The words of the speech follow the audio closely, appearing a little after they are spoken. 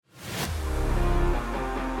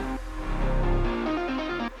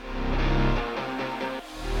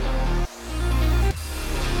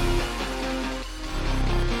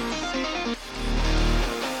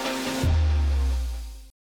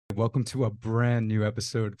welcome to a brand new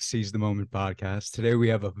episode of Seize the Moment podcast. Today we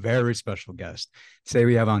have a very special guest. Today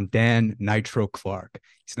we have on Dan Nitro Clark.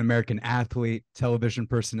 He's an American athlete, television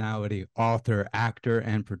personality, author, actor,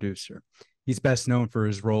 and producer. He's best known for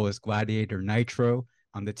his role as Gladiator Nitro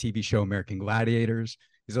on the TV show American Gladiators.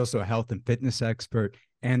 He's also a health and fitness expert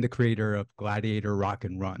and the creator of Gladiator Rock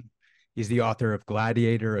and Run. He's the author of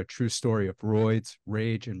Gladiator, A True Story of Roids,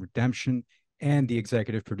 Rage, and Redemption, and the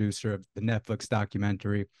executive producer of the Netflix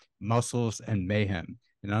documentary Muscles and Mayhem,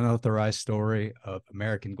 an unauthorized story of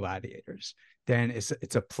American gladiators. Dan,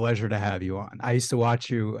 it's a pleasure to have you on. I used to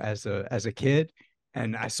watch you as a kid,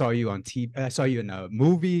 and I saw you on TV. I saw you in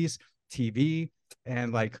movies, TV,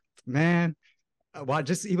 and man,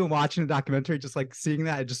 just even watching the documentary, just like seeing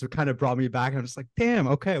that, it just kind of brought me back. And I'm just like, damn,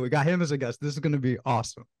 okay, we got him as a guest. This is going to be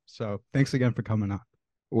awesome. So thanks again for coming on.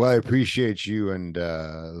 Well, I appreciate you and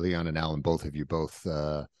Leon and Alan, both of you,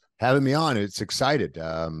 having me on. It's excited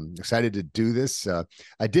to do this.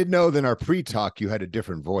 I did know that in our pre-talk you had a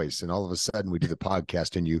different voice, and all of a sudden we do the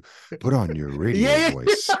podcast and you put on your radio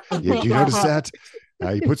voice. Yeah, do you notice that?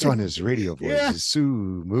 He puts on his radio voice, his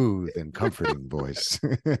smooth and comforting voice.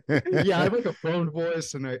 Yeah, I have like a phone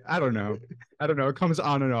voice, and I don't know. It comes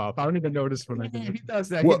on and off. I don't even notice when I do it. He does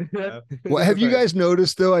that. Well, have you guys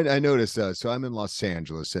noticed though? I noticed. So I'm in Los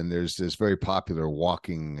Angeles, and there's this very popular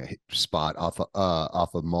walking spot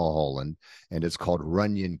off of Mulholland, and it's called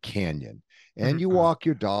Runyon Canyon. And you walk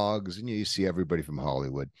your dogs, and you see everybody from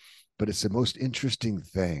Hollywood. But it's the most interesting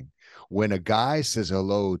thing. When a guy says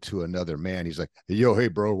hello to another man, he's like, yo, hey,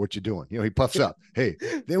 bro, what you doing? He puffs up. Hey,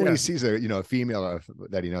 then when he sees a female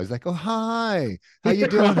that he knows, he's like, oh, hi, how you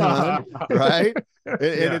doing, hon? Right?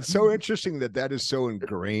 And it's so interesting that is so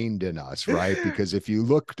ingrained in us, right? Because if you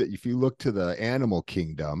look to the animal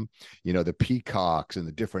kingdom, the peacocks and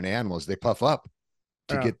the different animals, they puff up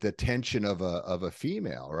to get the attention of a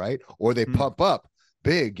female, right? Or they puff up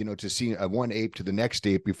big, to see one ape to the next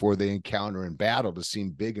ape before they encounter in battle to seem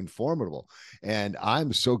big and formidable. And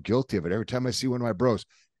I'm so guilty of it. Every time I see one of my bros,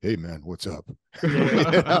 hey man, what's up?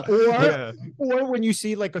 Or when you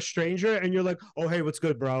see like a stranger and you're like, oh, hey, what's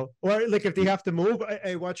good, bro? Or like if they have to move,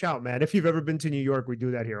 hey, watch out, man. If you've ever been to New York, we do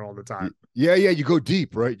that here all the time. Yeah. You go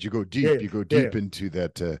deep, right? You go deep. You go deep into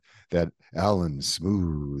that Alan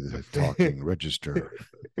smooth talking register.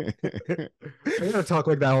 I gotta talk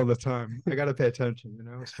like that all the time. I gotta pay attention,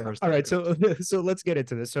 All right, so let's get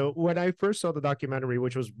into this. So when I first saw the documentary,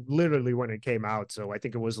 which was literally when it came out, so I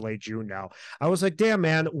think it was late June now, I was like, damn,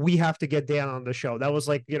 man, we have to get Dan on the show. That was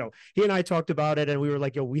like, he and I talked about it, and we were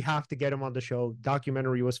like, yo, we have to get him on the show.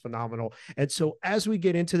 Documentary was phenomenal. And so as we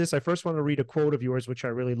get into this, I first want to read a quote of yours, which I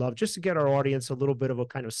really love, just to get our audience a little bit of a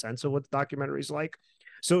kind of sense of what the documentary is like.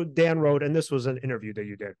 So Dan wrote, and this was an interview that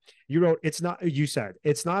you did. You wrote, it's not this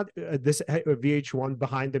VH1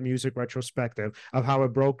 behind the music retrospective of how it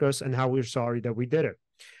broke us and how we're sorry that we did it.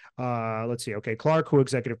 Let's see. Okay, Clark, who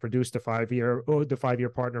executive produced the five-year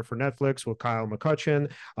partner for Netflix with Kyle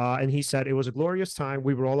McCutcheon, and he said it was a glorious time.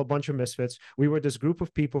 We were all a bunch of misfits. We were this group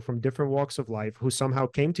of people from different walks of life who somehow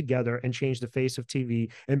came together and changed the face of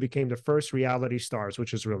TV and became the first reality stars,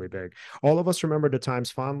 which is really big. All of us remember the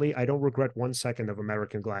times fondly. I don't regret 1 second of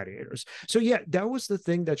American Gladiators. So yeah, that was the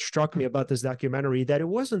thing that struck me about this documentary, that it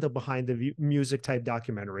wasn't a behind the music type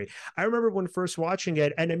documentary. I remember when first watching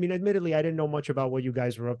it, and I mean, admittedly, I didn't know much about what you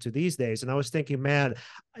guys were up to these days, and I was thinking, man,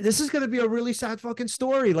 this is going to be a really sad fucking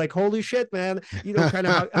story. Like, holy shit, man, kind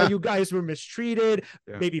of how you guys were mistreated,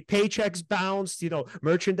 maybe paychecks bounced,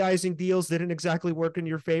 merchandising deals didn't exactly work in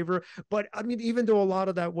your favor. But I mean, even though a lot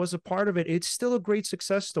of that was a part of it, it's still a great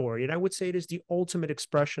success story, and I would say it is the ultimate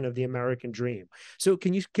expression of the American dream. So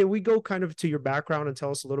can we go kind of to your background and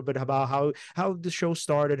tell us a little bit about how the show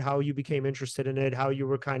started, how you became interested in it, how you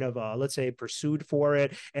were kind of let's say pursued for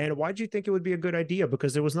it, and why did you think it would be a good idea?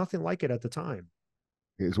 Because there was nothing like it at the time.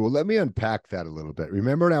 Well, let me unpack that a little bit.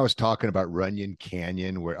 Remember when I was talking about Runyon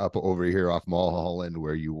Canyon, where up over here off Mulholland,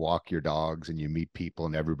 where you walk your dogs and you meet people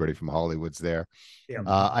and everybody from Hollywood's there? Yeah.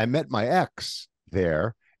 I met my ex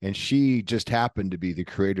there, and she just happened to be the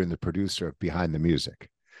creator and the producer of Behind the Music.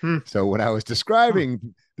 So when I was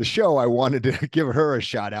describing the show, I wanted to give her a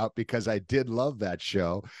shout out because I did love that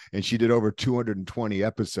show, and she did over 220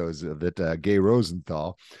 episodes of it, Gay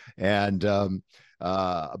Rosenthal. And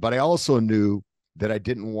but I also knew that I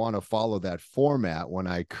didn't want to follow that format when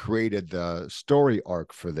I created the story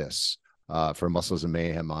arc for this, for Muscles and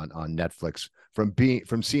Mayhem on Netflix,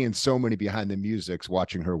 from seeing so many behind the musics,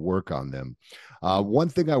 watching her work on them. One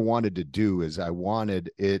thing I wanted to do is I wanted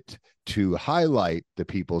it to highlight the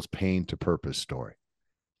people's pain to purpose story,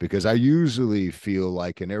 because I usually feel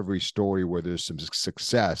like in every story where there's some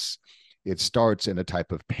success, it starts in a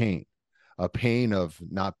type of pain, a pain of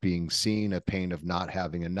not being seen, a pain of not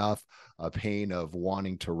having enough, a pain of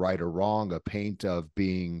wanting to right or wrong, a pain of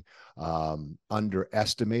being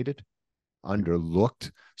underestimated,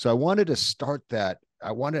 underlooked. So I wanted to start that.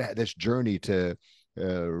 I wanted this journey to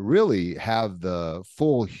really have the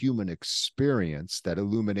full human experience that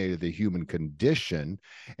illuminated the human condition.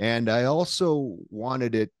 And I also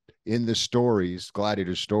wanted it in the stories,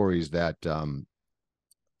 gladiator stories, that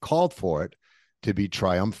called for it to be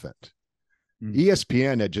triumphant.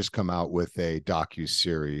 ESPN had just come out with a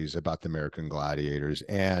docu-series about the American Gladiators,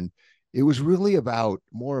 and it was really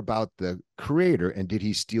more about the creator and did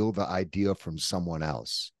he steal the idea from someone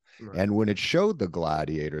else? Right. And when it showed the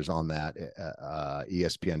gladiators on that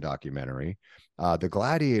ESPN documentary, the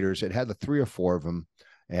gladiators, it had the 3 or 4 of them,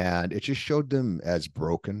 and it just showed them as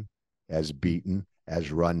broken, as beaten,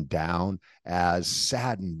 as run down, as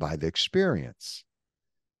saddened by the experience.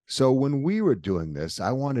 So when we were doing this,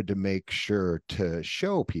 I wanted to make sure to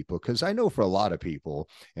show people, because I know for a lot of people,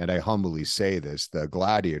 and I humbly say this, the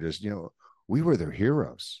gladiators, we were their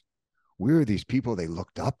heroes. We were these people they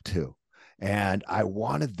looked up to. And I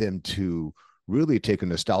wanted them to really take a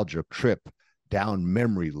nostalgia trip down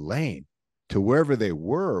memory lane to wherever they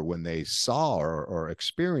were when they saw or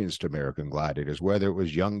experienced American Gladiators, whether it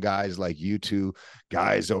was young guys like you two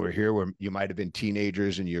guys over here, where you might have been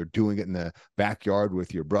teenagers and you're doing it in the backyard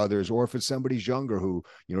with your brothers, or if it's somebody's younger who,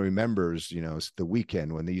 remembers, the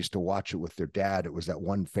weekend when they used to watch it with their dad. It was that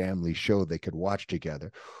one family show they could watch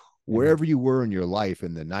together. Wherever you were in your life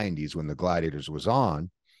in the 90s when the Gladiators was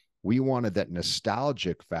on, we wanted that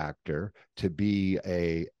nostalgic factor to be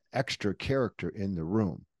a extra character in the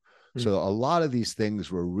room. So a lot of these things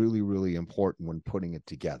were really, really important when putting it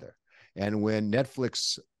together. And when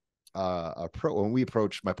Netflix, when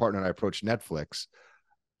my partner and I approached Netflix,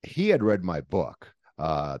 he had read my book,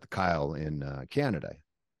 Kyle in Canada.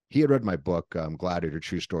 He had read my book, Gladiator: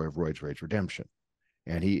 True Story of Royd's Rage Redemption.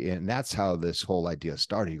 And that's how this whole idea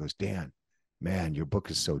started. He goes, Dan, man, your book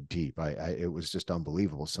is so deep. It was just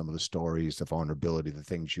unbelievable. Some of the stories, the vulnerability, the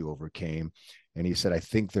things you overcame. And he said, I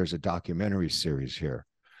think there's a documentary series here.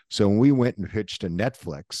 So when we went and pitched to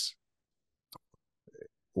Netflix,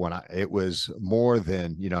 it was more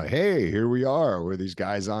than, hey, here we are. We're these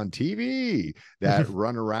guys on TV that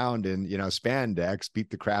run around in, spandex, beat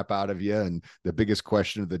the crap out of you. And the biggest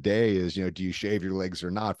question of the day is, do you shave your legs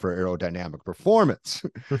or not for aerodynamic performance?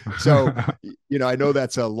 So, I know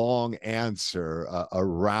that's a long answer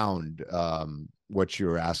around what you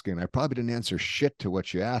were asking. I probably didn't answer shit to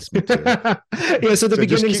what you asked me to. Yeah, so the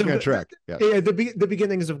beginnings of track. Yeah, the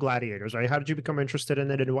beginnings of Gladiators, right? How did you become interested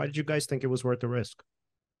in it, and why did you guys think it was worth the risk?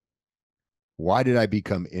 Why did I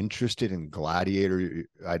become interested in Gladiator?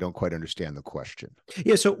 I don't quite understand the question.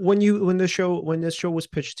 Yeah, so when this show was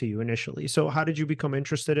pitched to you initially, so how did you become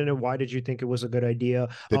interested in it? Why did you think it was a good idea?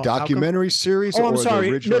 The documentary series, I'm sorry,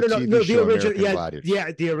 the original TV show, the original, Gladiators?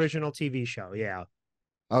 Yeah, the original TV show, yeah.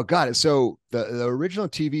 Oh, got it. So the original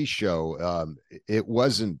TV show, it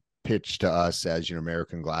wasn't pitched to us as,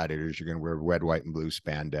 American Gladiators. You're going to wear red, white, and blue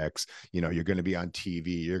spandex. You're going to be on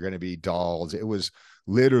TV. You're going to be dolls. It was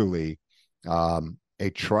literally a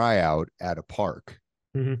tryout at a park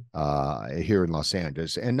here in Los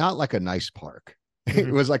Angeles, and not like a nice park. It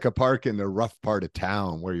was like a park in the rough part of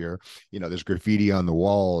town where there's graffiti on the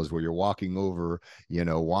walls, where you're walking over,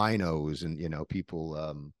 winos and,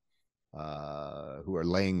 people who are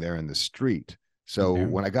laying there in the street. So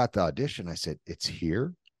when I got the audition, I said, it's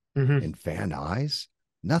here in Van Nuys.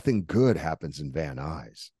 Nothing good happens in Van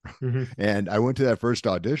Nuys. And I went to that first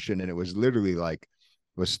audition, and it was literally like,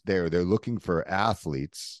 they're looking for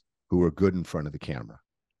athletes who are good in front of the camera.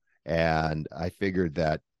 And I figured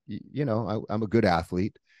that, I'm a good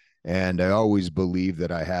athlete. And I always believed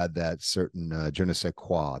that I had that certain je ne sais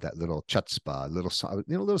quoi, that little chutzpah,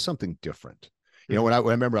 little something different. When I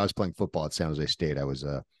remember I was playing football at San Jose State, I was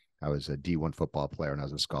a D1 football player, and I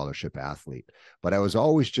was a scholarship athlete, but I was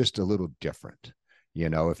always just a little different.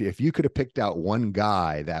 If you could have picked out one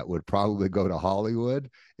guy that would probably go to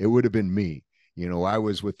Hollywood, it would have been me. I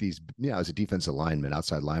was with these, I was a defensive lineman,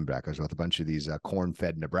 outside linebackers, with a bunch of these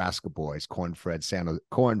corn-fed Nebraska boys, corn-fed San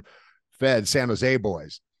Jose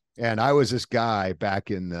boys. And I was this guy back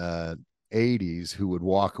in the 80s who would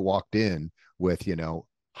walked in with,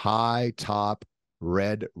 high top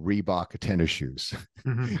red Reebok tennis shoes,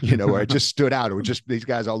 where it just stood out. It was just, these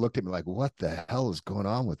guys all looked at me like, what the hell is going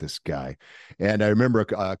on with this guy? And I remember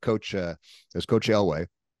Coach Elway.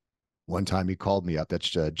 One time he called me up. That's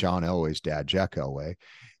John Elway's dad, Jack Elway.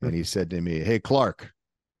 And he said to me, hey, Clark,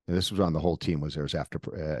 and this was on the whole team,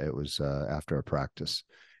 it was after a practice.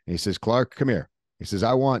 And he says, Clark, come here. He says,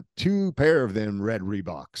 I want 2 pair of them red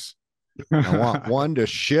Reeboks. I want one to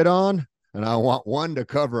shit on, and I want one to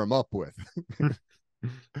cover them up with.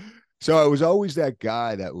 So I was always that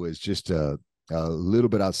guy that was just a little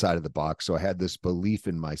bit outside of the box. So I had this belief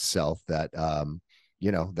in myself that,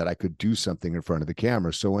 that I could do something in front of the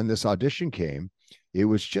camera. So when this audition came, it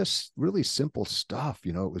was just really simple stuff.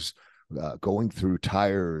 It was going through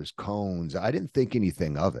tires, cones. I didn't think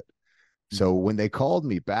anything of it. So when they called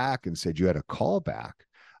me back and said you had a call back,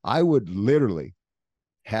 I would literally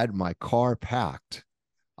had my car packed.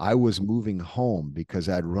 I was moving home because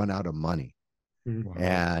I'd run out of money. Wow.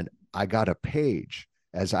 And I got a page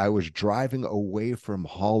as I was driving away from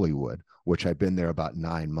Hollywood, which I'd been there about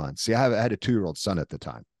 9 months. See, I had a 2-year-old son at the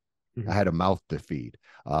time. I had a mouth to feed.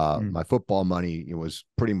 My football money was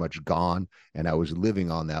pretty much gone, and I was living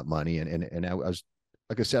on that money. And I was,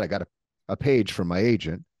 like I said, I got a page from my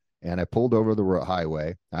agent, and I pulled over the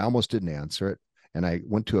highway. I almost didn't answer it, and I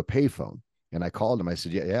went to a payphone, and I called him. I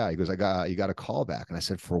said, yeah. He goes, you got a call back. And I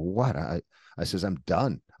said, for what? I says, I'm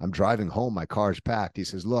done. I'm driving home. My car's packed. He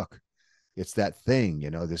says, look, it's that thing,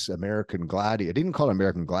 this American Gladiator. I didn't call it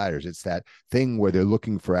American Gladiators. It's that thing where they're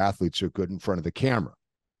looking for athletes who are good in front of the camera.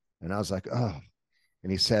 And I was like, oh.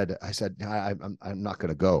 And I said, I'm not going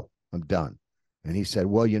to go. I'm done. And he said,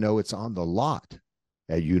 well, it's on the lot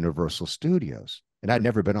at Universal Studios. And I'd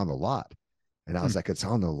never been on the lot. And I was like, it's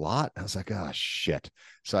on the lot. I was like, oh, shit.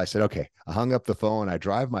 So I said, okay. I hung up the phone. I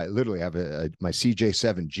drive literally have my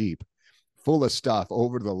CJ7 Jeep full of stuff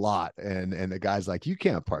over the lot. And the guy's like, you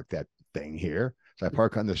can't park that thing here. So I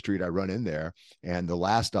park on the street. I run in there. And the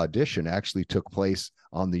last audition actually took place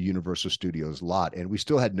on the Universal Studios lot. And we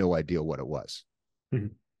still had no idea what it was. Mm-hmm.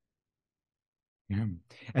 Yeah.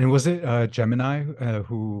 And was it Gemini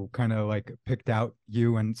who kind of like picked out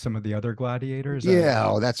you and some of the other gladiators?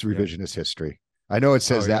 Yeah, that's revisionist history. I know it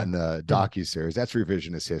says that in the docuseries. That's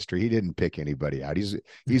revisionist history. He didn't pick anybody out.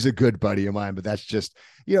 He's a good buddy of mine, but that's just,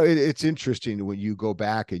 it's interesting when you go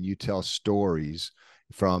back and you tell stories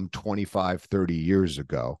from 25, 30 years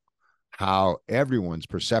ago, how everyone's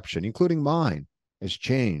perception, including mine, has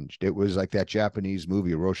changed. It was like that Japanese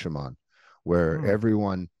movie, Rashomon, where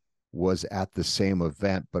everyone was at the same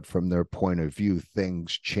event, but from their point of view,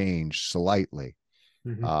 things changed slightly.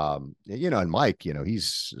 And Mike,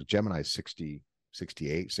 he's Gemini 60,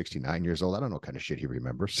 68, 69 years old. I don't know what kind of shit he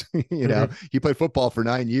remembers. He played football for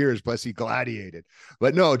 9 years, plus he gladiated.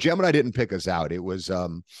 But no, Gemini didn't pick us out. It was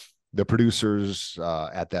the producers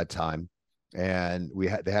at that time. And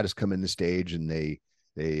they had us come in the stage, and they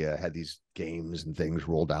had these games and things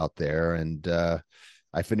rolled out there. And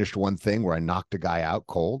I finished one thing where I knocked a guy out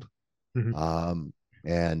cold.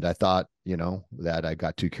 And I thought, that I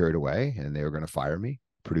got too carried away and they were going to fire me.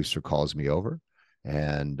 Producer calls me over,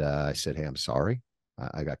 and I said, hey, I'm sorry.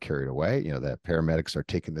 I got carried away. The paramedics are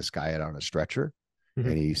taking this guy out on a stretcher.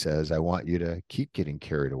 And he says, I want you to keep getting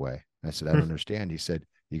carried away. And I said, I don't understand. He said,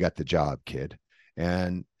 you got the job, kid.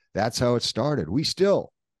 And that's how it started. We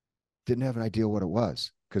still didn't have an idea what it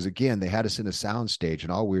was. Because again, they had us in a sound stage,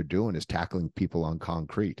 and all we were doing is tackling people on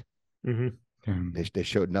concrete. They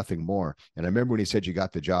showed nothing more. And I remember when he said you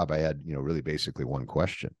got the job, I had, really basically one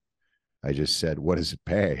question. I just said, what does it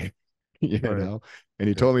pay? And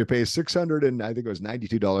he told me it pays $600, and I think it was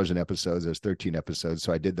 $92 an episode. There's 13 episodes.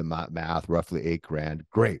 So I did the math, roughly $8,000.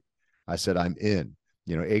 Great. I said, I'm in.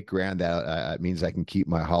 $8,000, that means I can keep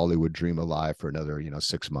my Hollywood dream alive for another,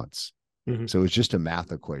 6 months. So it's just a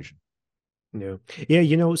math equation. Yeah.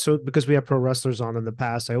 So because we have pro wrestlers on in the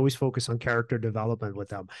past, I always focus on character development with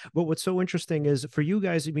them. But what's so interesting is for you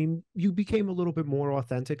guys, I mean, you became a little bit more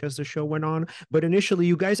authentic as the show went on, but initially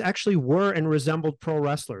you guys actually were and resembled pro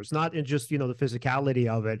wrestlers, not in just, the physicality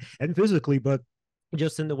of it and physically, but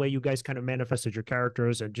just in the way you guys kind of manifested your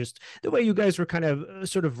characters and just the way you guys were kind of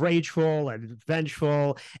sort of rageful and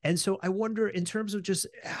vengeful. And so I wonder, in terms of just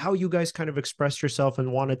how you guys kind of expressed yourself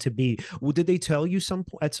and wanted to be, did they tell you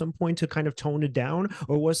at some point to kind of tone it down?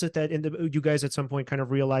 Or was it that you guys at some point kind of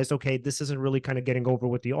realized, okay, this isn't really kind of getting over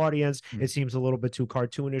with the audience. It seems a little bit too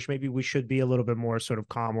cartoonish. Maybe we should be a little bit more sort of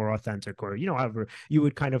calm or authentic, or, however you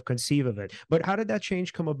would kind of conceive of it. But how did that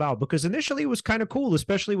change come about? Because initially it was kind of cool,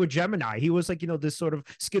 especially with Gemini. He was like, this sort of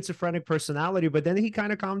schizophrenic personality, but then he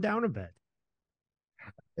kind of calmed down a bit.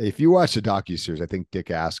 If you watch the docuseries, I think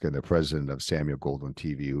Dick Askin, the president of Samuel Goldwyn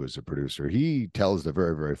TV, who is a producer, he tells the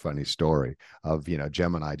very, very funny story of,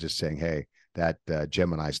 Gemini just saying, hey, that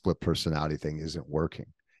Gemini split personality thing isn't working.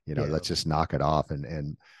 Let's just knock it off.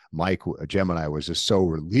 And Mike, Gemini, was just so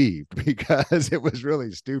relieved because it was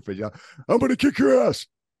really stupid. I'm going to kick your ass.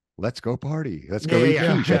 Let's go party. Let's go eat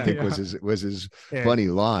quiche, I think was his funny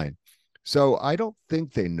line. So I don't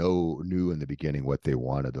think they knew in the beginning what they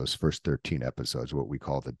wanted. Those first 13 episodes, what we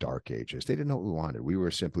call the dark ages, they didn't know what we wanted. We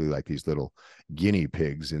were simply like these little guinea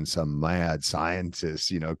pigs in some mad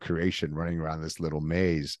scientist, creation running around this little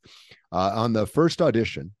maze. On the first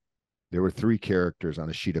audition, there were 3 characters on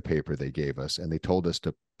a sheet of paper they gave us, and they told us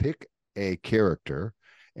to pick a character,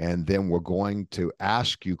 and then we're going to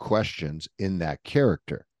ask you questions in that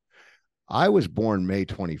character. I was born May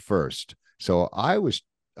 21st, so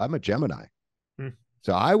I'm a Gemini.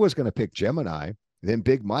 So I was going to pick Gemini. Then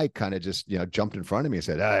Big Mike kind of just, jumped in front of me and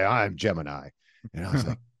said, "Hey, I'm Gemini." And I was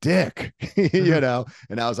like, "Dick,"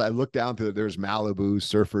 And I looked down through, there's Malibu,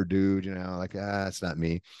 surfer dude, like, that's not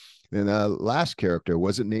me. Then the last character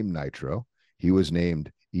wasn't named Nitro. He was named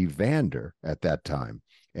Evander at that time.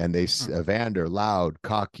 And Evander, loud,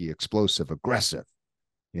 cocky, explosive, aggressive.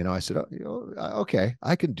 I said, okay,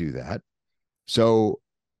 I can do that. So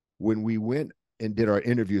when we went and did our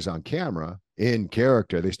interviews on camera in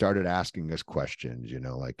character, they started asking us questions,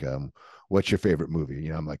 like, what's your favorite movie?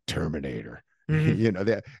 I'm like, Terminator. And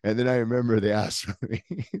then I remember they asked me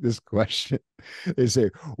this question. They say,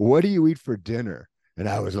 "What do you eat for dinner?" And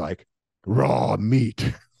I was like, "Raw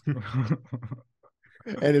meat."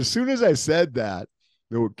 And as soon as I said that,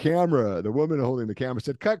 the woman holding the camera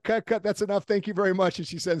said, "Cut, cut, cut. That's enough. Thank you very much." And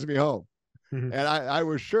she sends me home. And I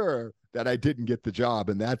was sure that I didn't get the job.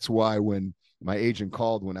 And that's why when my agent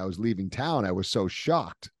called when I was leaving town, I was so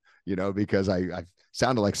shocked, because I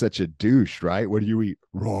sounded like such a douche, right? What do you eat?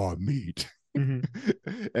 Raw meat. And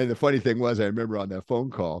the funny thing was, I remember on that phone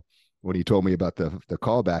call, when he told me about the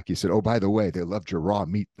callback, he said, "Oh, by the way, they loved your raw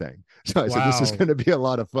meat thing." So I said, "This is going to be a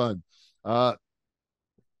lot of fun."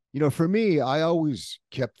 For me, I always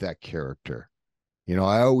kept that character.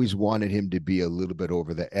 I always wanted him to be a little bit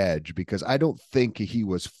over the edge, because I don't think he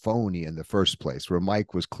was phony in the first place, where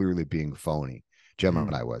Mike was clearly being phony.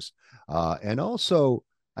 Gemini was. And also,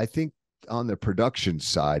 I think on the production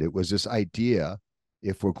side, it was this idea,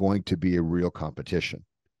 if we're going to be a real competition,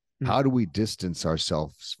 how do we distance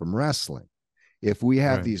ourselves from wrestling? If we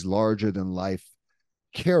have these larger than life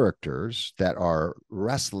characters that are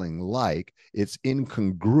wrestling like, it's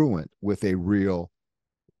incongruent with a real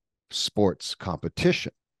sports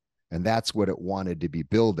competition. And that's what it wanted to be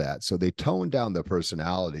billed at. So they toned down the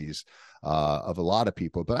personalities of a lot of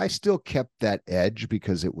people, but I still kept that edge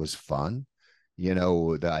because it was fun.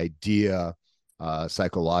 The idea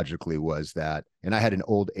psychologically was that, and I had an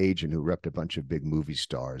old agent who repped a bunch of big movie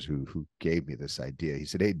stars who gave me this idea. He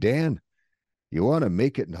said, "Hey, Dan, you want to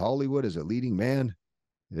make it in Hollywood as a leading man?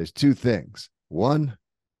 There's 2 things. One,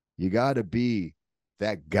 you got to be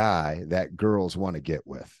that guy that girls want to get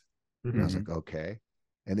with." And I was like, okay.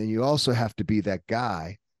 And then you also have to be that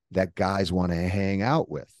guy that guys want to hang out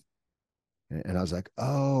with. And I was like,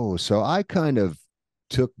 oh, so I kind of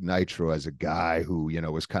took Nitro as a guy who,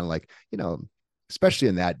 was kind of like, especially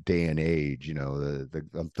in that day and age,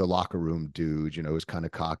 the locker room dude, was kind of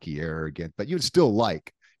cocky, arrogant, but you'd still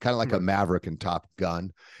like kind of like a Maverick in Top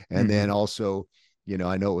Gun. And then also,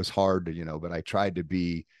 I know it was hard to, but I tried to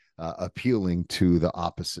be appealing to the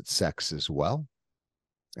opposite sex as well.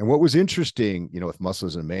 And what was interesting, with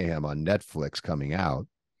Muscles and Mayhem on Netflix coming out,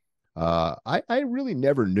 I really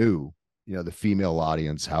never knew, the female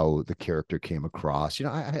audience, how the character came across.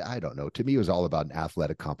 I don't know. To me, it was all about an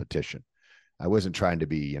athletic competition. I wasn't trying to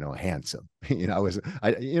be, handsome. You know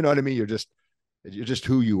what I mean? You're just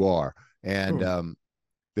who you are. And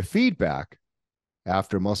the feedback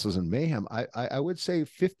after Muscles and Mayhem, I would say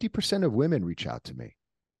 50% of women reach out to me.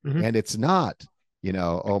 And it's not,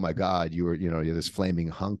 oh my God, you're this flaming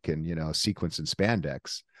hunk and, sequence and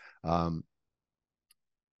spandex.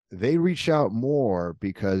 They reach out more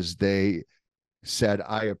because they said,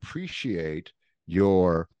 "I appreciate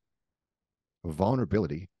your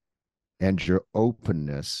vulnerability and your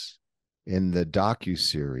openness in the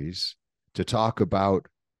docuseries to talk about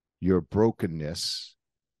your brokenness,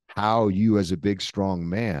 how you as a big, strong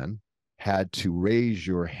man had to raise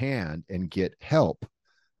your hand and get help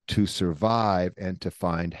to survive and to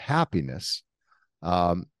find happiness."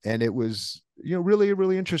 And it was, really,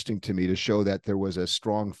 really interesting to me to show that there was a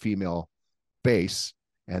strong female base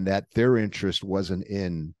and that their interest wasn't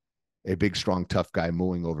in a big, strong, tough guy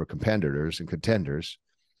mooing over competitors and contenders.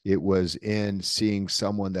 It was in seeing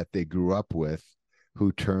someone that they grew up with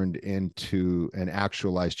who turned into an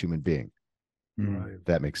actualized human being. If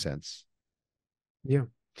that makes sense. Yeah.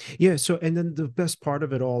 Yeah. So, and then the best part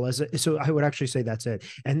of it all is, so I would actually say that's it.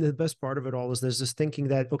 And the best part of it all is there's this thinking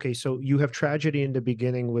that, okay, so you have tragedy in the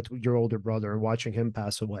beginning with your older brother and watching him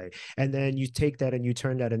pass away. And then you take that and you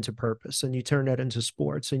turn that into purpose, and you turn that into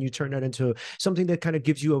sports, and you turn that into something that kind of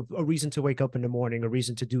gives you a reason to wake up in the morning, a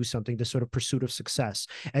reason to do something, the sort of pursuit of success.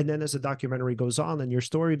 And then as the documentary goes on and your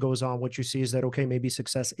story goes on, what you see is that, okay, maybe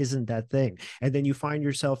success isn't that thing. And then you find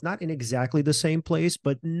yourself not in exactly the same place,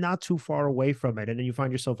 but not too far away from it. And then you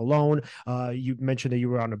find yourself alone. You mentioned that you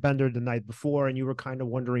were on a bender the night before and you were kind of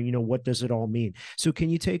wondering, what does it all mean? So can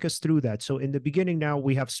you take us through that? So in the beginning, now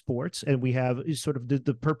we have sports and we have sort of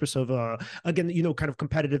the purpose of, again, kind of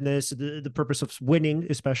competitiveness, the purpose of winning,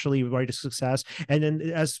 especially, right, success. And then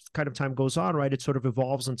as kind of time goes on, right, it sort of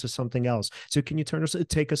evolves into something else. So can you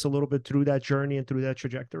take us a little bit through that journey and through that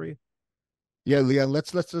trajectory? Yeah, Leon,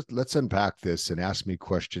 let's unpack this and ask me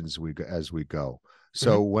questions as we go.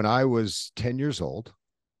 So when I was 10 years old,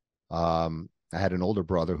 I had an older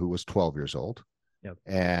brother who was 12 years old. Yep.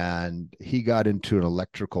 And he got into an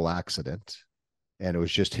electrical accident, and it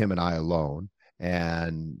was just him and I alone.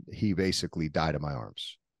 And he basically died in my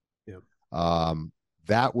arms. Yep.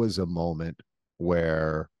 That was a moment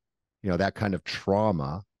where, that kind of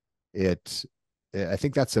trauma, I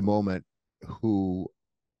think that's a moment who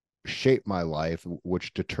shaped my life,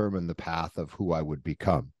 which determined the path of who I would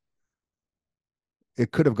become.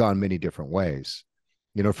 It could have gone many different ways.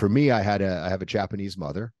 For me, I have a Japanese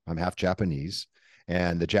mother. I'm half Japanese,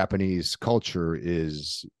 and the Japanese culture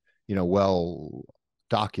is, well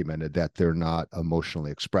documented that they're not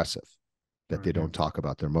emotionally expressive, that they don't talk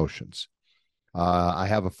about their emotions. I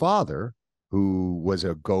have a father who was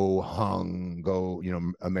a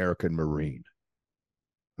American Marine,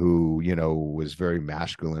 who, was very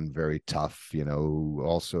masculine, very tough,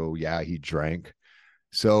 also, yeah, he drank.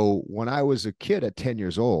 So when I was a kid at 10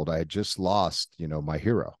 years old, I had just lost, my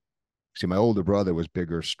hero. See, my older brother was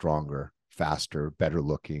bigger, stronger, faster, better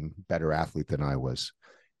looking, better athlete than I was.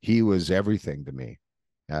 He was everything to me.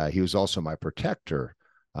 He was also my protector,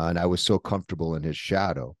 and I was so comfortable in his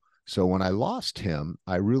shadow. So when I lost him,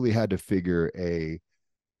 I really had to figure a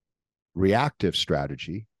reactive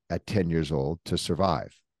strategy at 10 years old to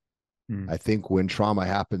survive. I think when trauma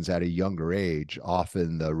happens at a younger age,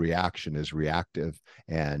 often the reaction is reactive.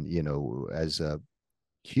 And, as a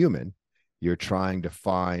human, you're trying to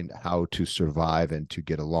find how to survive and to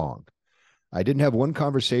get along. I didn't have one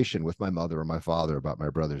conversation with my mother or my father about my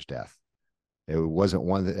brother's death. It wasn't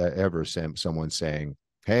one that ever someone saying,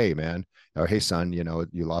 hey, man, or hey, son,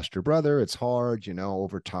 you lost your brother. It's hard,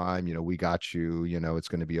 over time, we got you, it's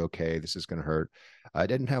going to be okay. This is going to hurt. I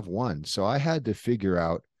didn't have one. So I had to figure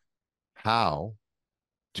out how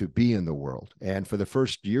to be in the world. And for the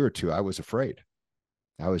first year or two, I was afraid.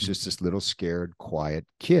 I was just this little scared, quiet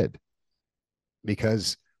kid,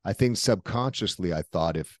 because I think subconsciously I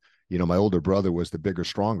thought if, my older brother was the bigger,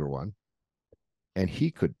 stronger one and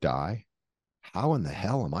he could die, how in the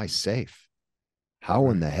hell am I safe?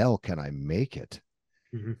 How in the hell can I make it?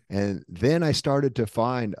 And then I started to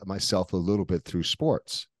find myself a little bit through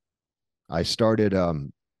sports. I started,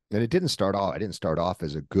 and I didn't start off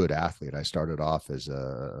as a good athlete. I started off as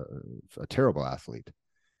a terrible athlete.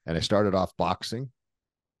 And I started off boxing.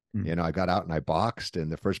 I got out and I boxed.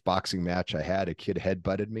 And the first boxing match I had, a kid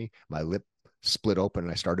headbutted me. My lip split open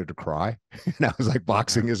and I started to cry. And I was like,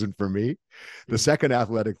 boxing isn't for me. The second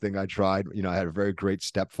athletic thing I tried, I had a very great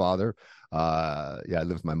stepfather. I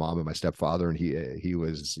lived with my mom and my stepfather, and he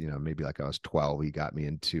was, maybe like I was 12. He got me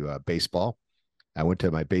into baseball. I went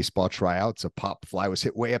to my baseball tryouts. A pop fly was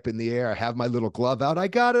hit way up in the air. I have my little glove out. I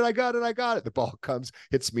got it. The ball comes,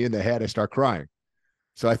 hits me in the head. I start crying.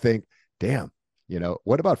 So I think, damn,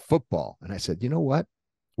 what about football? And I said, you know what?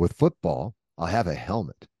 With football, I'll have a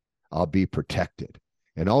helmet. I'll be protected.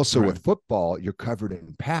 And also with football, you're covered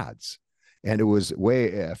in pads. And it was a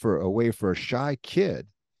way for a shy kid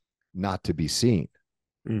not to be seen.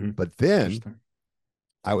 But then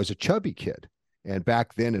I was a chubby kid. And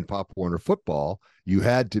back then in Pop Warner football, you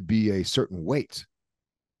had to be a certain weight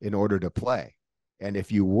in order to play. And if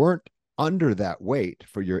you weren't under that weight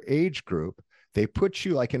for your age group, they put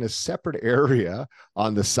you like in a separate area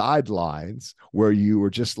on the sidelines where you were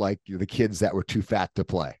just like the kids that were too fat to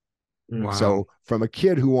play. Wow. So from a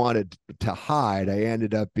kid who wanted to hide, I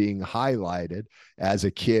ended up being highlighted as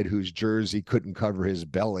a kid whose jersey couldn't cover his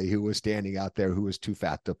belly, who was standing out there, who was too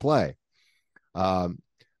fat to play.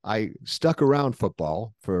 I stuck around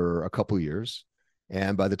football for a couple of years.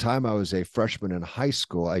 And by the time I was a freshman in high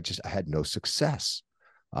school, I had no success.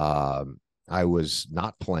 I was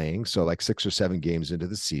not playing. So like 6 or 7 games into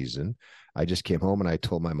the season, I just came home and I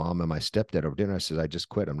told my mom and my stepdad over dinner, I said, I just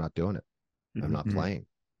quit. I'm not doing it. I'm not playing.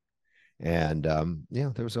 And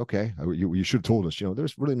yeah, there was okay. You should have told us.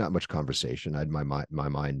 There's really not much conversation. I had my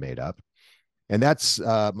mind made up. And that's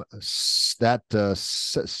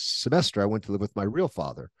semester I went to live with my real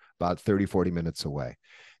father, about 30, 40 minutes away.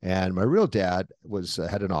 And my real dad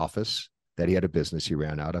had an office that he had a business he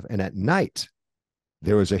ran out of. And at night,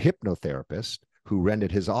 there was a hypnotherapist who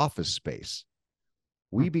rented his office space.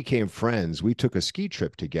 We became friends. We took a ski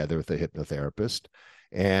trip together with the hypnotherapist,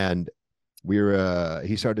 and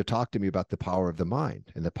he started to talk to me about the power of the mind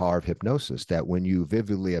and the power of hypnosis, that when you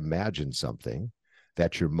vividly imagine something,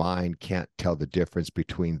 that your mind can't tell the difference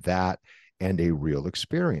between that and a real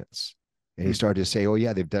experience. And he started to say, oh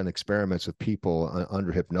yeah, they've done experiments with people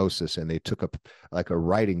under hypnosis, and they took a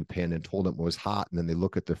writing pen and told them it was hot, and then they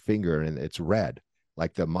look at their finger and it's red,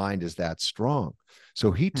 like the mind is that strong.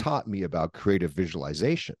 So he taught me about creative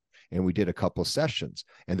visualization, and we did a couple sessions.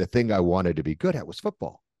 And the thing I wanted to be good at was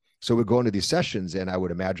football. So we'd go into these sessions, and I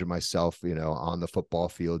would imagine myself, on the football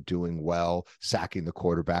field doing well, sacking the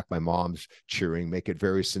quarterback, my mom's cheering, make it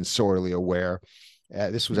very sensorially aware.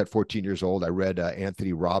 This was at 14 years old. I read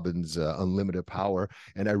Anthony Robbins' Unlimited Power,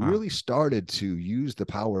 and I really started to use the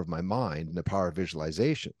power of my mind and the power of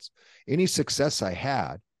visualizations. Any success I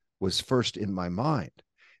had was first in my mind.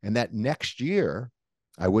 And that next year,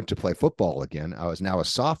 I went to play football again. I was now a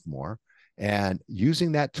sophomore. And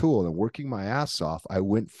using that tool and working my ass off, I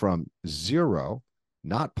went from zero,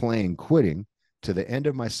 not playing, quitting, to the end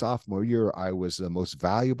of my sophomore year, I was the most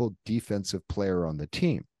valuable defensive player on the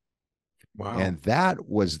team. Wow. And that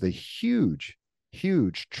was the huge,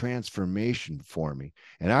 huge transformation for me.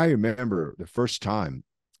 And I remember the first time,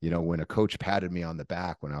 when a coach patted me on the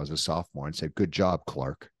back when I was a sophomore and said, "Good job,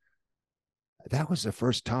 Clark." That was the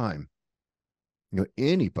first time,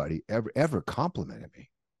 anybody ever complimented me.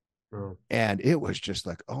 Oh. And it was just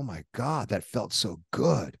like, oh my God, that felt so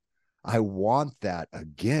good. I want that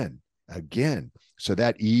again. So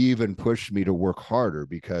that even pushed me to work harder,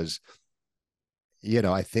 because,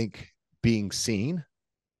 I think being seen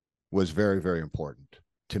was very, very important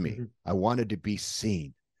to me. Mm-hmm. I wanted to be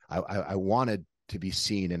seen. I wanted to be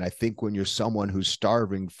seen. And I think when you're someone who's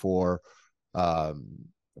starving for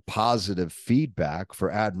positive feedback, for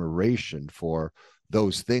admiration, for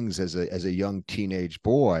those things as a young teenage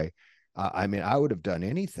boy, I would have done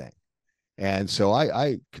anything. And so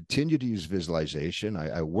I continued to use visualization.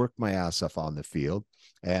 I worked my ass off on the field,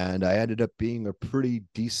 and I ended up being a pretty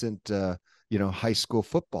decent, high school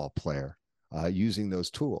football player using those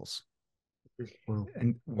tools.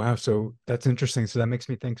 And wow, so that's interesting. So that makes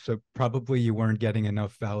me think, so probably you weren't getting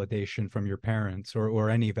enough validation from your parents, or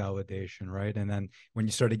any validation, right? And then when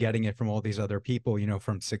you started getting it from all these other people,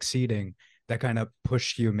 from succeeding, that kind of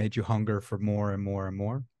pushed you, made you hunger for more and more and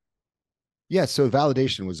more. Yeah, so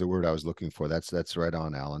validation was the word I was looking for. That's right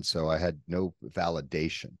on, Alan. So I had no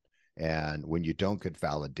validation. And when you don't get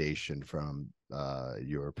validation from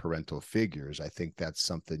your parental figures, I think that's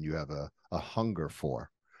something you have a hunger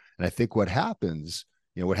for. And I think what happens,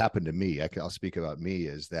 what happened to me, I'll speak about me,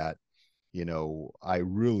 is that, I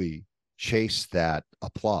really chased that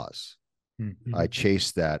applause. Mm-hmm. I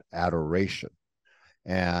chased that adoration.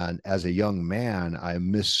 And as a young man, I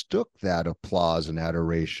mistook that applause and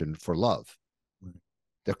adoration for love.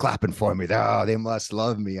 They're clapping for me. They must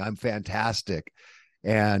love me. I'm fantastic.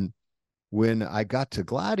 And when I got to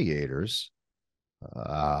Gladiators,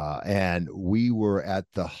 and we were at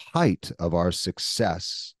the height of our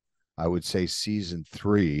success, I would say season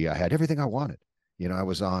 3, I had everything I wanted. I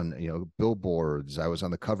was on, billboards. I was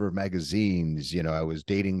on the cover of magazines. I was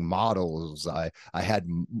dating models. I had,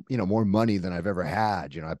 more money than I've ever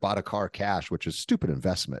had. I bought a car cash, which is a stupid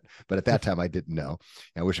investment. But at that time, I didn't know.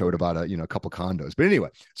 I wish I would have bought a couple condos. But anyway,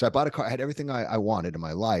 so I bought a car. I had everything I wanted in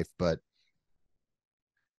my life. But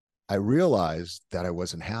I realized that I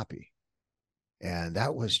wasn't happy. And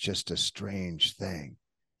that was just a strange thing.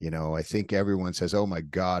 I think everyone says, oh my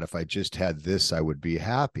God, if I just had this, I would be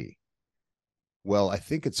happy. Well, I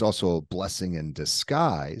think it's also a blessing in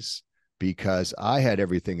disguise, because I had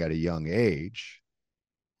everything at a young age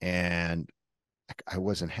and I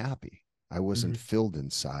wasn't happy. I wasn't filled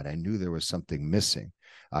inside. I knew there was something missing.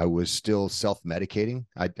 I was still self-medicating.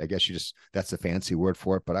 I guess that's the fancy word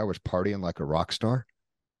for it, but I was partying like a rock star,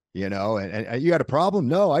 and you had a problem?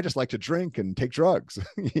 No, I just like to drink and take drugs,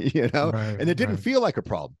 right, and it didn't feel like a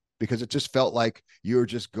problem, because it just felt like you're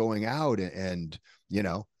just going out and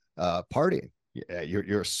partying.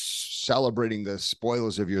 You're celebrating the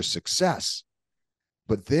spoils of your success.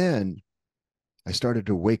 But then I started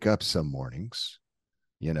to wake up some mornings,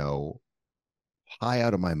 high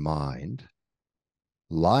out of my mind,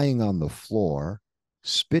 lying on the floor,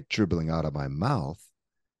 spit dribbling out of my mouth,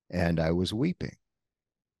 and I was weeping.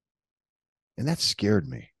 And that scared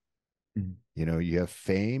me. Mhm. You know, you have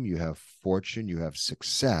fame, you have fortune, you have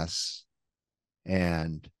success,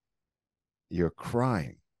 and you're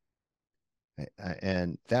crying.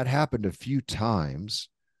 And that happened a few times.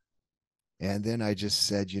 And then I just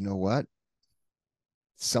said, you know what?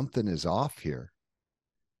 Something is off here.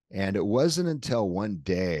 And it wasn't until one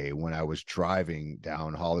day when I was driving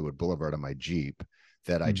down Hollywood Boulevard on my Jeep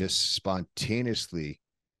that I Mhm. just spontaneously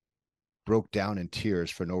broke down in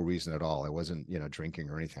tears for no reason at all. I wasn't, drinking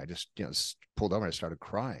or anything. I just, pulled over and I started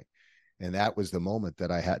crying. And that was the moment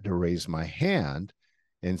that I had to raise my hand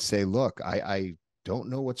and say, look, I don't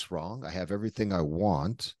know what's wrong. I have everything I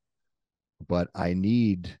want, but I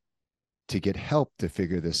need to get help to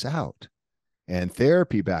figure this out. And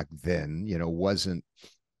therapy back then, wasn't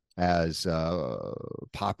as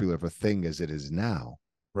popular of a thing as it is now.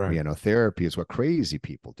 Right. Therapy is what crazy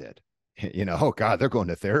people did. Oh God, they're going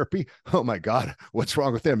to therapy. Oh my God, what's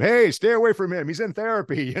wrong with him? Hey, stay away from him. He's in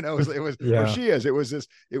therapy. It was or Yeah. she is. It was this.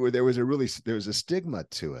 There was a stigma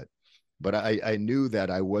to it. But I knew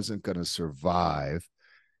that I wasn't going to survive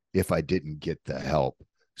if I didn't get the help.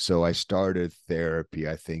 So I started therapy,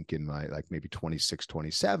 I think in my like maybe 26,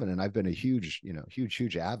 27. And I've been a huge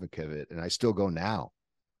advocate of it. And I still go now.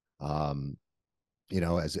 Um,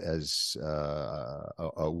 as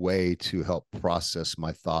a way to help process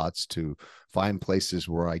my thoughts, to find places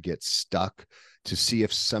where I get stuck, to see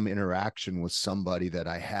if some interaction with somebody that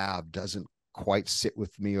I have doesn't quite sit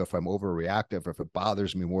with me, or if I'm overreactive, or if it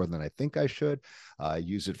bothers me more than I think I should.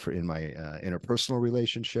 Use it in my interpersonal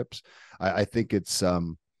relationships. I think it's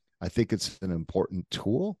an important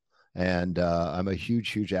tool, and I'm a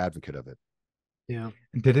huge advocate of it. Yeah.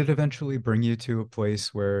 Did it eventually bring you to a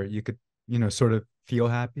place where you could, sort of feel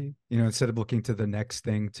happy, instead of looking to the next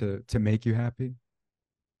thing to make you happy?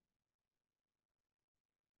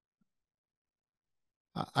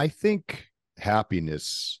 I think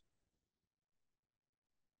happiness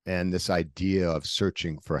and this idea of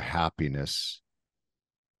searching for happiness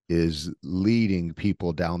is leading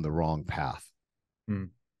people down the wrong path. Mm.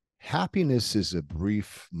 Happiness is a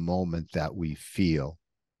brief moment that we feel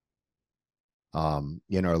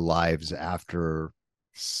in our lives after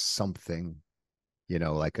something,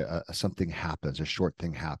 like something happens, a short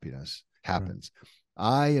thing happiness happens. Right.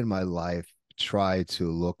 I, in my life, try to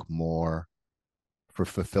look more for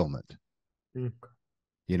fulfillment. Mm.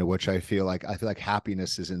 Which I feel like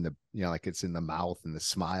happiness is in the, like it's in the mouth and the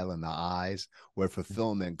smile and the eyes, where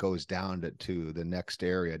fulfillment goes down to the next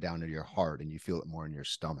area, down to your heart, and you feel it more in your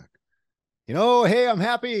stomach. Hey, I'm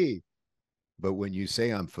happy. But when you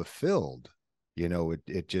say I'm fulfilled,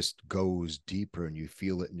 it just goes deeper, and you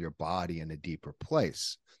feel it in your body in a deeper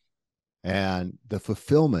place. And the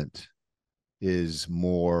fulfillment is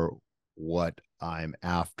more what I'm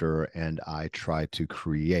after, and I try to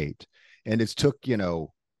create. And it's took,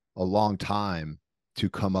 a long time to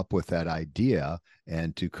come up with that idea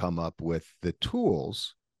and to come up with the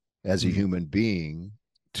tools as a human being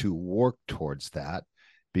to work towards that.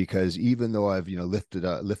 Because even though I've, lift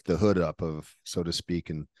the hood up of, so to speak,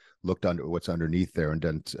 and looked under what's underneath there and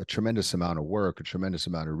done a tremendous amount of work, a tremendous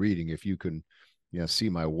amount of reading. If you can, see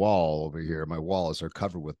my wall over here, my walls are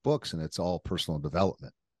covered with books, and it's all personal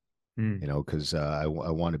development. Because I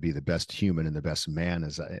want to be the best human and the best man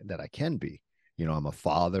that I can be. I'm a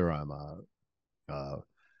father. I'm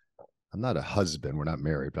not a husband. We're not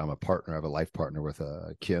married, but I'm a partner. I have a life partner with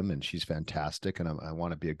Kim, and she's fantastic. And I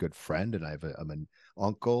want to be a good friend. And I'm an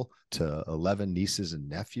uncle to 11 nieces and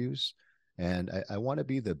nephews. And I want to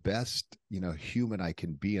be the best, human I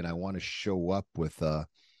can be. And I want to show up with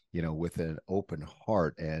with an open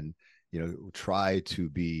heart, and, try to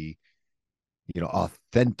be,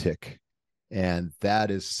 authentic. And that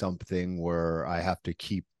is something where I have to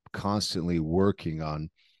keep constantly working on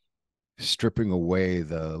stripping away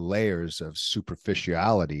the layers of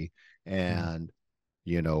superficiality and,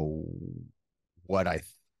 what I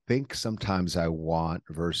think sometimes I want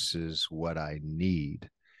versus what I need.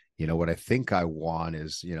 What I think I want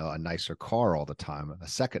is, a nicer car all the time, a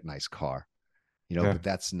second nice car, but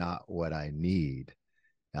that's not what I need.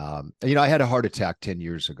 I had a heart attack 10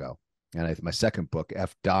 years ago. And my second book,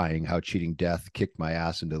 F Dying, How Cheating Death Kicked My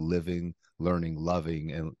Ass into Living, Learning,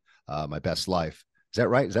 Loving, and My Best Life. Is that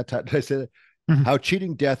right? Did I say that? Mm-hmm. How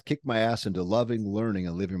Cheating Death Kicked My Ass into Loving, Learning,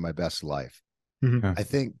 and Living My Best Life. Mm-hmm. I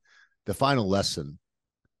think the final lesson,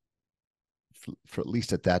 for at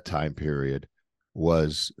least at that time period,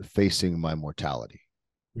 was facing my mortality.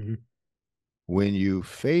 Mm-hmm. When you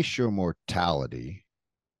face your mortality,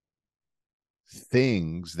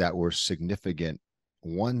 things that were significant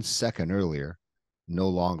 1 second earlier no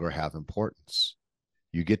longer have importance.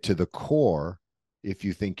 You get to the core if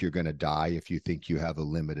you think you're going to die, if you think you have a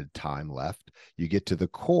limited time left. You get to the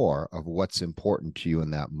core of what's important to you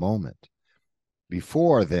in that moment.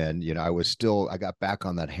 Before then, I got back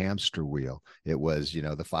on that hamster wheel. It was, the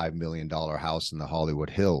 $5 million house in the Hollywood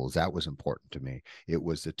Hills. That was important to me. It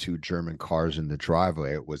was the 2 German cars in the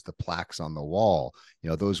driveway. It was the plaques on the wall.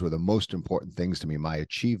 Those were the most important things to me, my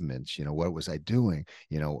achievements. What was I doing?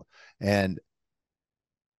 And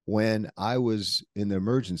when I was in the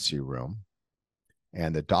emergency room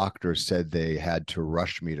and the doctor said they had to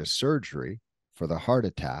rush me to surgery for the heart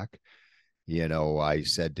attack, I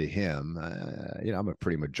said to him, I'm a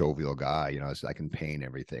pretty jovial guy, I can paint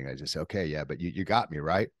everything. I just said, okay, yeah, but you got me,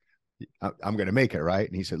 right? I'm going to make it, right?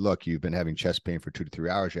 And he said, look, you've been having chest pain for 2 to 3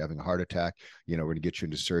 hours. You're having a heart attack. We're going to get you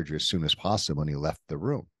into surgery as soon as possible. And he left the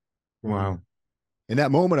room. Wow. In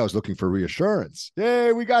that moment, I was looking for reassurance.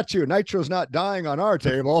 Hey, we got you. Nitro's not dying on our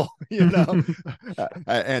table,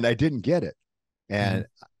 and I didn't get it. And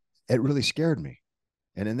it really scared me.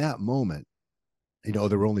 And in that moment,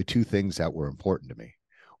 there were only 2 things that were important to me.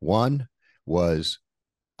 One was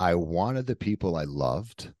I wanted the people I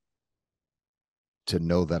loved to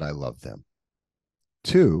know that I love them.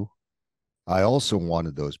 2, I also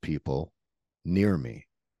wanted those people near me.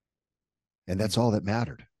 And that's all that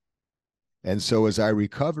mattered. And so as I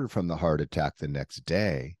recovered from the heart attack the next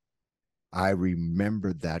day, I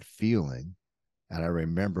remembered that feeling, and I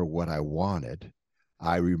remember what I wanted.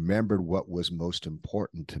 I remembered what was most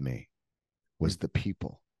important to me was the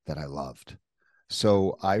people that I loved.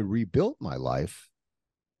 So I rebuilt my life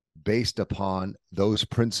based upon those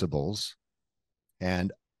principles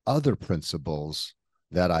and other principles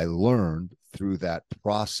that I learned through that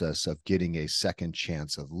process of getting a second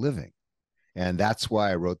chance of living. And that's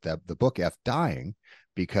why I wrote the book, F Dying,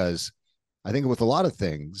 because I think with a lot of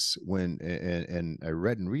things, and I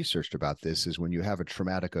read and researched about this, is when you have a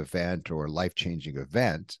traumatic event or a life-changing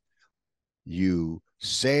event, you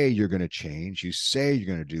say you're going to change, you say you're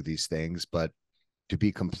going to do these things, but to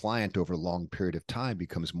be compliant over a long period of time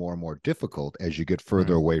becomes more and more difficult as you get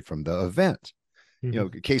further away from the event.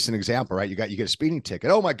 Case in example, right? You get a speeding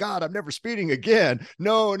ticket. Oh my God, I'm never speeding again.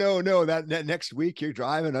 No. That next week you're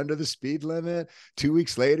driving under the speed limit. 2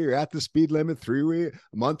 weeks later, you're at the speed limit. 3 weeks,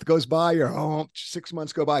 a month goes by, you're home. 6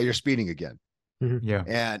 months go by, you're speeding again. Yeah.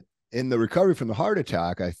 And in the recovery from the heart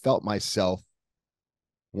attack, I felt myself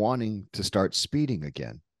wanting to start speeding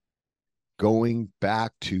again, going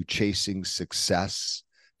back to chasing success,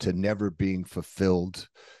 to never being fulfilled,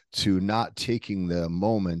 to not taking the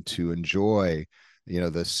moment to enjoy,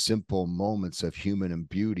 the simple moments of human and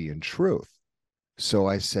beauty and truth. So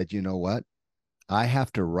I said, you know what? I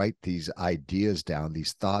have to write these ideas down,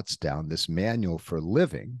 these thoughts down, this manual for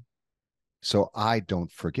living, so I don't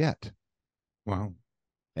forget. Wow.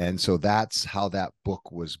 And so that's how that book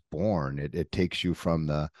was born. It takes you from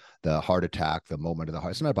the heart attack, the moment of the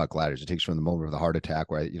heart. It's not about gliders. It takes you from the moment of the heart attack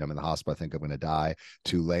where I'm in the hospital, I think I'm going to die,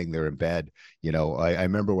 to laying there in bed. I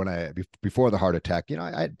remember when before the heart attack,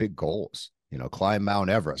 I had big goals, climb Mount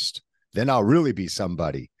Everest. Then I'll really be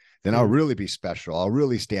somebody. Then I'll really be special. I'll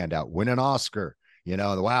really stand out, win an Oscar.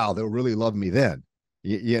 Wow, they'll really love me then.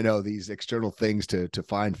 These external things to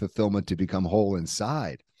find fulfillment, to become whole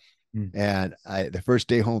inside. And the first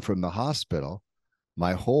day home from the hospital,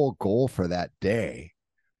 my whole goal for that day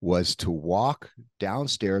was to walk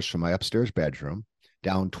downstairs from my upstairs bedroom,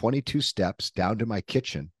 down 22 steps, down to my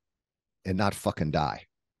kitchen, and not fucking die.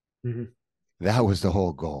 That was the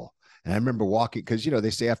whole goal. And I remember walking, because, they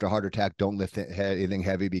say after a heart attack, don't lift anything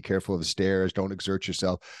heavy, be careful of the stairs, don't exert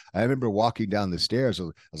yourself. I remember walking down the stairs. I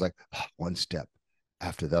was like, one step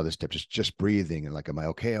after the other step, just breathing and like, am I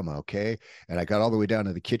okay? Am I okay? And I got all the way down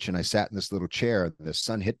to the kitchen. I sat in this little chair and the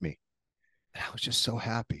sun hit me. And I was just so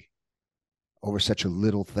happy over such a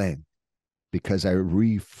little thing, because I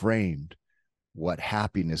reframed what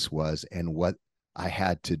happiness was and what I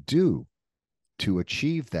had to do to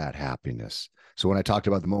achieve that happiness. So when I talked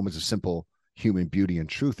about the moments of simple human beauty and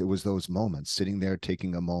truth, it was those moments, sitting there,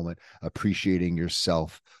 taking a moment, appreciating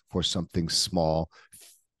yourself for something small,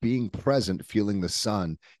 being present, feeling the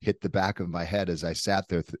sun hit the back of my head as I sat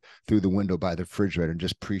there through the window by the refrigerator, and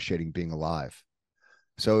just appreciating being alive.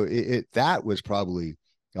 So that was probably,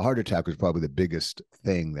 a heart attack was probably the biggest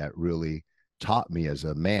thing that really taught me as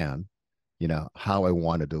a man, how I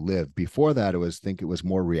wanted to live. Before that, it was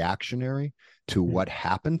more reactionary to what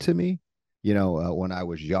happened to me, when I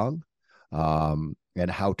was young, and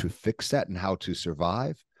how to fix that and how to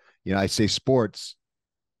survive. I say sports,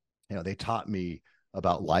 they taught me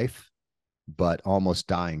about life, but almost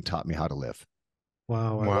dying taught me how to live.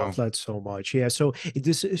 Wow, I Wow. love that so much. Yeah, so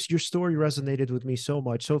this is your story resonated with me so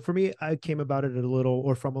much. So for me, I came about it a little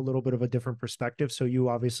or from a little bit of a different perspective. So you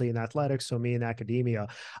obviously in athletics, so me in academia.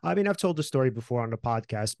 I mean, I've told the story before on the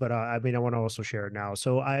podcast, but I mean, I want to also share it now.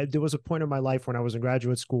 So there was a point in my life when I was in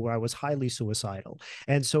graduate school where I was highly suicidal,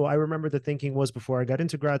 and so I remember the thinking was before I got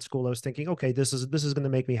into grad school, I was thinking, okay, this is going to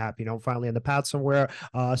make me happy. You know, I'm finally on the path somewhere.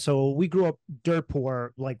 So we grew up dirt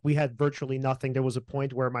poor, like we had virtually nothing. There was a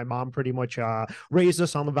point where my mom pretty much raised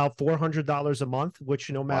us on about $400 a month,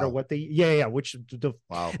 which no matter Wow. what which no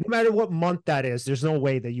Wow. matter what month that is, there's no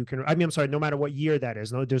way that you can. I mean, I'm sorry, no matter what year that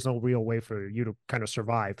is, there's no real way for you to kind of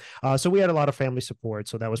survive. So we had a lot of family support,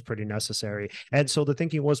 so that was pretty necessary. And so the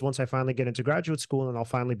thinking was, once I finally get into graduate school and I'll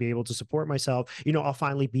finally be able to support myself, I'll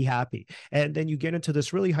finally be happy. And then you get into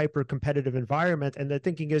this really hyper competitive environment, and the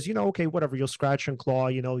thinking is, okay, whatever, you'll scratch and claw,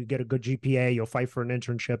 you get a good GPA, you'll fight for an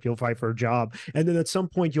internship, you'll fight for a job, and then at some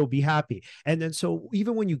point you'll be happy. And then so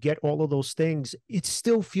even when you get all of those things, it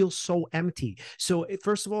still feels so empty. So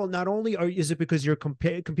first of all, not only is it because you're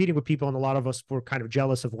competing with people, and a lot of us were kind of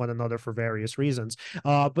jealous of one another for various reasons,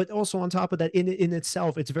 but also on top of that, in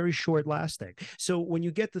itself, it's very short lasting. So when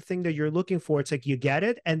you get the thing that you're looking for, it's like you get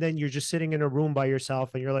it, and then you're just sitting in a room by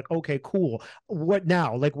yourself, and you're like, okay, cool. What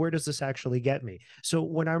now? Like, where does this actually get me? So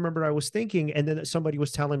when I remember I was thinking, and then somebody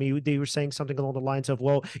was telling me, they were saying something along the lines of,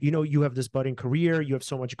 well, you have this budding career, you have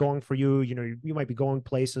so much going for you, you might be going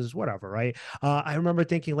places, whatever, right? I remember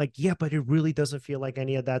thinking like, yeah, but it really doesn't feel like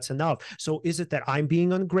any of that's enough. So is it that I'm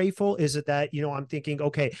being ungrateful? Is it that, I'm thinking,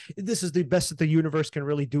 okay, this is the best that the universe can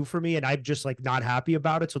really do for me, and I'm just like not happy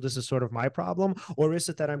about it, so this is sort of my problem? Or is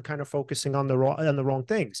it that I'm kind of focusing on the wrong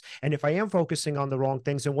things? And if I am focusing on the wrong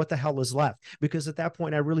things, then what the hell is left? Because at that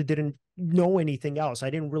point I really didn't know anything else. I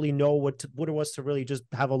didn't really know what it was to really just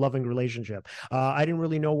have a loving relationship. I didn't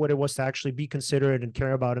really know what it was to actually be considerate and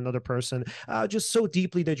care about another person, just so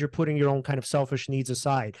deeply that you're putting your own kind of selfish needs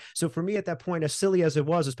aside. So for me at that point, as silly as it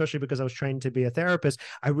was, especially because I was trained to be a therapist,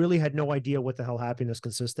 I really had no idea what the hell happiness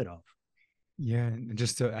consisted of. Yeah, and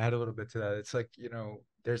just to add a little bit to that, it's like,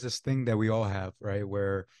 there's this thing that we all have, right?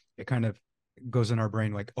 Where it kind of goes in our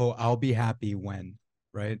brain like, oh, I'll be happy when,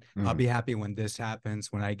 right? I'll Mhm. be happy when this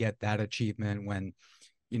happens, when I get that achievement, when,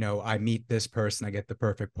 I meet this person, I get the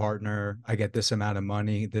perfect partner, I get this amount of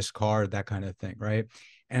money, this car, that kind of thing, right?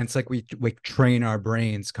 And it's like we train our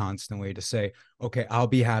brains constantly to say, okay, I'll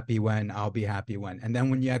be happy when, I'll be happy when. And then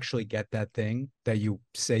when you actually get that thing that you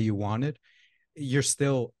say you wanted, you're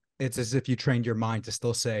still, it's as if you trained your mind to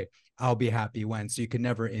still say, I'll be happy when. So you can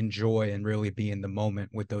never enjoy and really be in the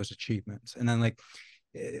moment with those achievements. And then like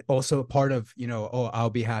also part of, oh, I'll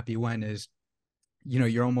be happy when is,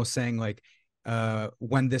 you're almost saying like,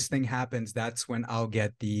 when this thing happens, that's when I'll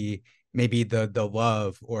get maybe the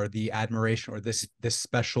love or the admiration or this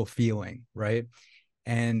special feeling, right?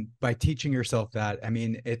 And by teaching yourself that, I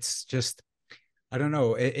mean, it's just, I don't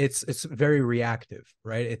know, it's very reactive,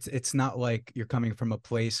 right? It's not like you're coming from a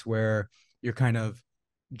place where you're kind of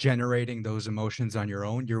generating those emotions on your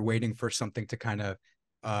own. You're waiting for something to kind of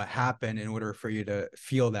happen in order for you to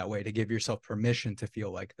feel that way, to give yourself permission to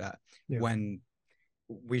feel like that. Yeah. When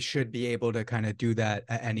we should be able to kind of do that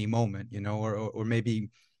at any moment, or maybe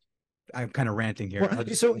I'm kind of ranting here. Well,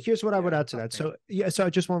 so here's what I would add to that. Something. So yeah, so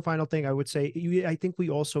just one final thing I would say. I think we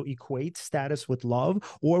also equate status with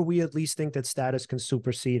love, or we at least think that status can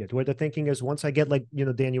supersede it. Where the thinking is, once I get like,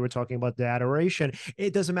 Dan, you were talking about the adoration,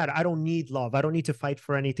 it doesn't matter. I don't need love. I don't need to fight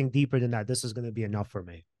for anything deeper than that. This is going to be enough for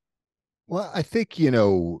me. Well, I think,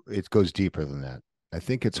 it goes deeper than that. I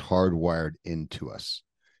think it's hardwired into us.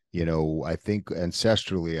 I think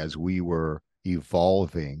ancestrally, as we were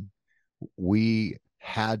evolving, we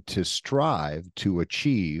had to strive to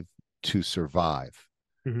achieve to survive.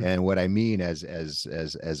 Mhm. And what I mean as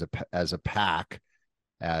a pack,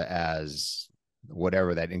 as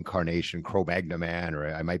whatever that incarnation, Cro-Magnon man,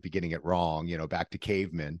 or I might be getting it wrong, back to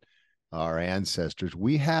cavemen, our ancestors,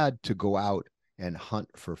 we had to go out and hunt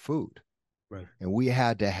for food. Right. And we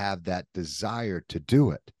had to have that desire to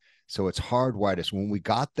do it. So it's hardwired us. When we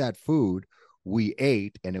got that food, we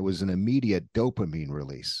ate, and it was an immediate dopamine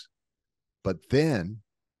release. But then,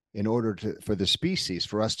 in order for the species,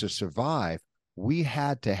 for us to survive, we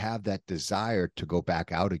had to have that desire to go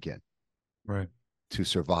back out again. Right. To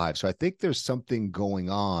survive. So I think there's something going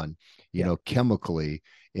on, Yeah. chemically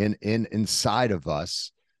inside of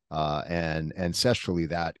us, and ancestrally,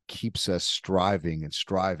 that keeps us striving and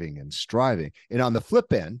striving and striving. And on the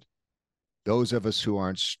flip end, those of us who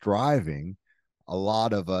aren't striving, a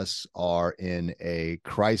lot of us are in a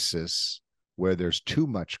crisis where there's too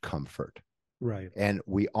much comfort. Right. And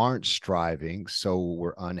we aren't striving, so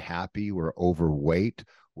we're unhappy, we're overweight,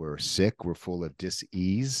 we're sick, we're full of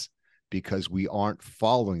dis-ease because we aren't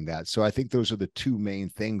following that. So I think those are the two main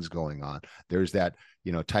things going on. There's that,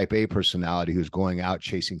 type A personality who's going out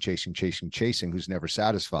chasing, who's never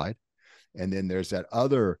satisfied. And then there's that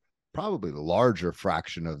other, probably the larger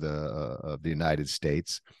fraction of the United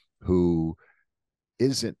States who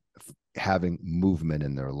isn't having movement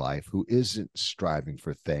in their life, who isn't striving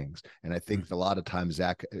for things. And I think a lot of times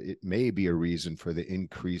that it may be a reason for the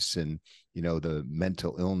increase in, the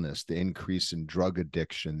mental illness, the increase in drug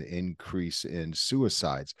addiction, the increase in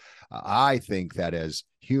suicides. I think that as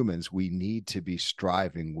humans, we need to be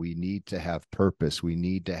striving. We need to have purpose. We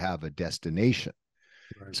need to have a destination.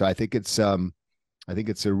 Right. So I think it's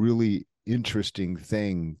a really interesting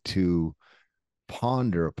thing to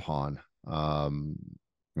ponder upon.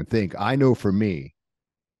 And think, I know for me,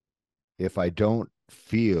 if I don't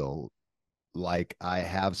feel like I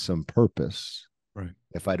have some purpose, right,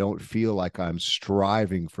 if I don't feel like I'm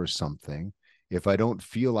striving for something, if I don't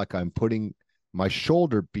feel like I'm putting my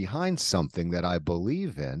shoulder behind something that I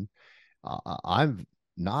believe in, I'm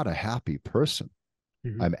not a happy person.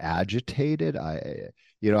 Mm-hmm. I'm agitated.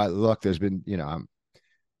 Look, there's been,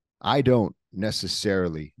 I don't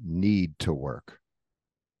necessarily need to work.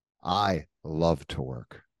 I love to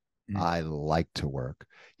work. I like to work.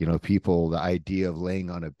 People, the idea of laying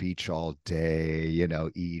on a beach all day,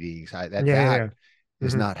 eating, that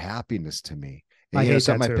is not happiness to me. And, I hate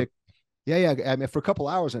that too. I mean, for a couple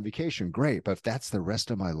hours on vacation, great. But if that's the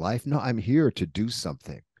rest of my life, no, I'm here to do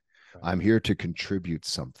something. Right. I'm here to contribute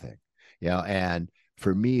something, and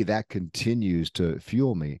for me, that continues to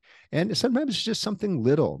fuel me. And sometimes it's just something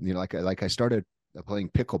little, like I started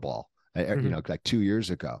playing pickleball, like 2 years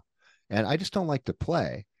ago. And I just don't like to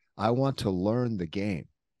play. I want to learn the game.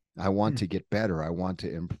 I want to get better. I want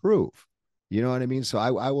to improve. You know what I mean? So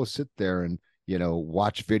I will sit there and,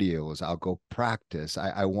 watch videos. I'll go practice.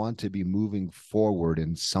 I want to be moving forward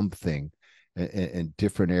in something in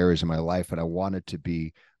different areas of my life. And I want it to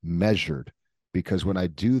be measured, because when I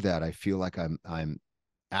do that, I feel like I'm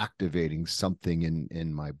activating something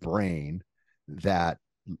in my brain that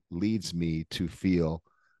leads me to feel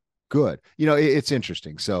good. It's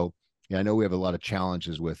interesting. So, I know we have a lot of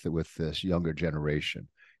challenges with this younger generation.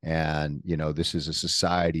 And, this is a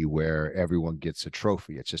society where everyone gets a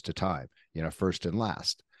trophy. It's just a time, first and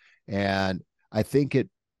last. And I think it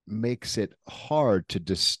makes it hard to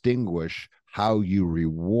distinguish how you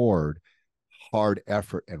reward hard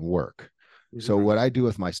effort and work. Mm-hmm. So what I do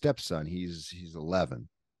with my stepson, he's 11.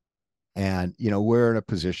 And, we're in a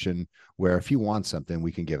position where if he wants something,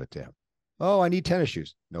 we can give it to him. Oh, I need tennis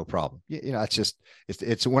shoes. No problem.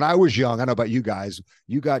 It's when I was young, I don't know about you guys,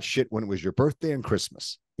 you got shit when it was your birthday and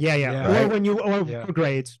Christmas. Yeah. Right? Or when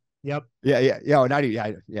grades. Yep.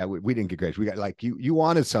 Yeah. We didn't get grades. We got like, you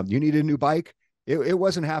wanted something, you needed a new bike. It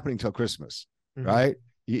wasn't happening till Christmas, mm-hmm. right?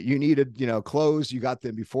 You needed, clothes, you got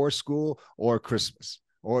them before school or Christmas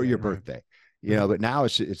or your birthday, mm-hmm. But now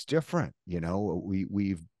it's different.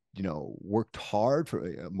 We've worked hard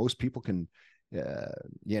for, most people can,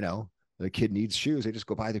 the kid needs shoes. They just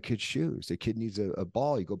go buy the kid's shoes. The kid needs a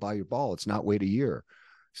ball. You go buy your ball. It's not wait a year.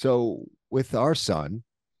 So with our son,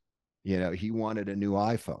 he wanted a new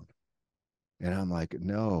iPhone. And I'm like,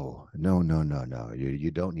 no.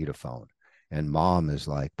 You don't need a phone. And mom is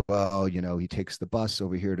like, well, he takes the bus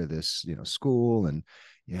over here to this, school. And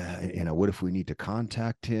what if we need to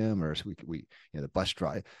contact him, or we the bus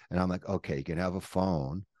drive? And I'm like, okay, you can have a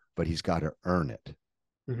phone, but he's got to earn it.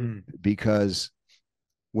 Mm-hmm. Because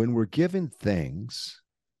when we're given things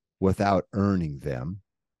without earning them,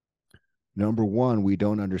 number one, we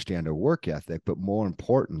don't understand our work ethic, but more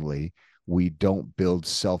importantly, we don't build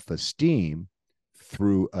self-esteem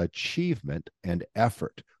through achievement and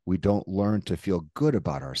effort. We don't learn to feel good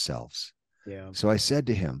about ourselves. Yeah. So I said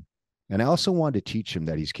to him, and I also wanted to teach him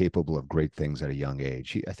that he's capable of great things at a young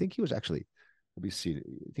age. I think he was actually, let me see,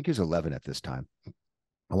 I think he was 11 at this time.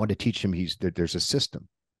 I wanted to teach him there's a system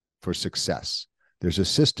for success. There's a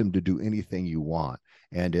system to do anything you want,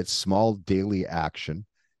 and it's small daily action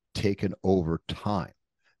taken over time.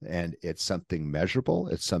 And it's something measurable.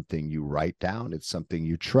 It's something you write down. It's something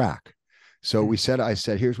you track. So I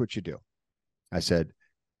said, here's what you do. I said,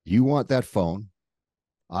 you want that phone,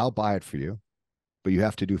 I'll buy it for you, but you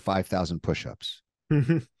have to do 5,000 push-ups.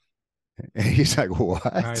 And he's like, what?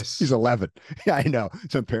 Nice. He's 11. Yeah, I know.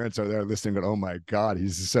 Some parents are there listening, but oh my God,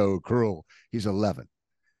 he's so cruel. He's 11.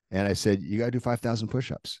 And I said, you got to do 5,000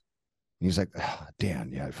 push-ups. And he's like, oh,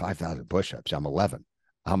 Dan, 5,000 push-ups. I'm 11.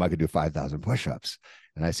 How am I going to do 5,000 push-ups?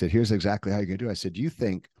 And I said, here's exactly how you're going to do it. I said, do you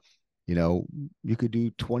think, you could do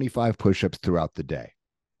 25 push-ups throughout the day?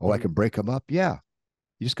 Oh, I can break them up? Yeah.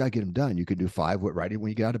 You just got to get them done. You can do 5 right when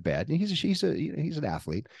you get out of bed. And he's an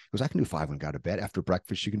athlete. He goes, I can do 5 when I got out of bed. After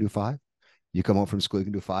breakfast, you can do 5. You come home from school, you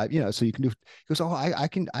can do 5. So you can do. He goes, oh, I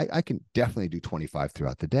can definitely do 25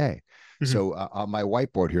 throughout the day. So on my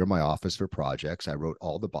whiteboard here in my office for projects, I wrote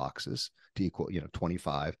all the boxes to equal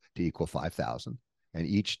 25 to equal 5,000. And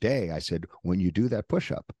each day I said, when you do that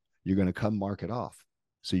push-up, you're going to come mark it off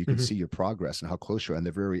so you can see your progress and how close you are. And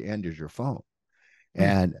the very end is your phone.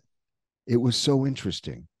 And it was so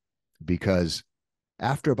interesting because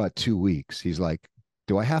after about 2 weeks, he's like,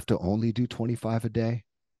 do I have to only do 25 a day?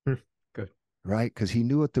 Good. Right? Because he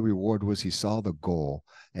knew what the reward was. He saw the goal.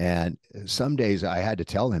 And some days I had to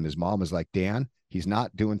tell him, his mom was like, Dan, he's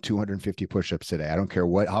not doing 250 push-ups today. I don't care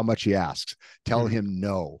how much he asks. Tell him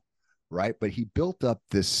no. Right? But he built up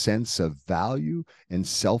this sense of value and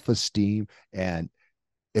self-esteem and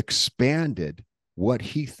expanded what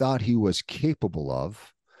he thought he was capable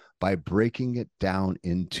of by breaking it down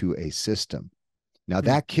into a system. Now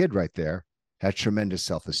that kid right there has tremendous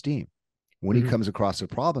self-esteem. When he comes across a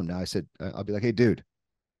problem now, I said, I'll be like, hey, dude,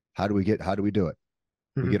 how do we do it?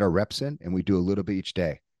 We get our reps in and we do a little bit each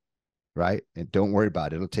day. Right? And don't worry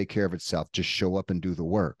about it. It'll take care of itself. Just show up and do the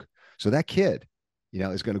work. So that kid,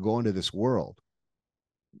 is going to go into this world,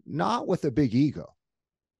 not with a big ego,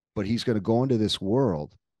 but he's going to go into this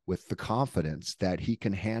world with the confidence that he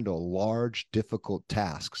can handle large, difficult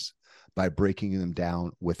tasks by breaking them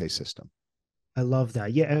down with a system. I love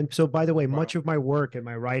that. Yeah. And so, by the way, much of my work and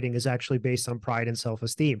my writing is actually based on pride and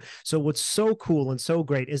self-esteem. So what's so cool and so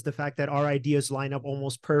great is the fact that our ideas line up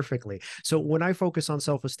almost perfectly. So when I focus on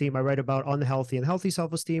self-esteem, I write about unhealthy and healthy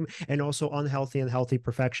self-esteem and also unhealthy and healthy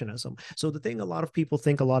perfectionism. So the thing a lot of people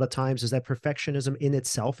think a lot of times is that perfectionism in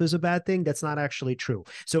itself is a bad thing. That's not actually true.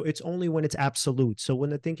 So it's only when it's absolute. So when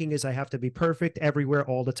the thinking is I have to be perfect everywhere,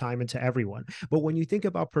 all the time, and to everyone. But when you think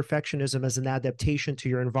about perfectionism as an adaptation to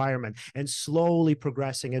your environment and slowly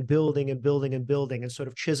progressing and building and building and building and sort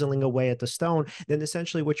of chiseling away at the stone, then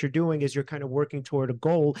essentially what you're doing is you're kind of working toward a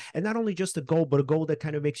goal, and not only just a goal, but a goal that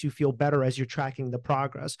kind of makes you feel better as you're tracking the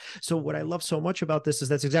progress. So what I love so much about this is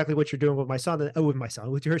that's exactly what you're doing with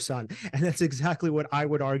with your son. And that's exactly what I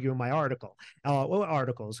would argue in my article.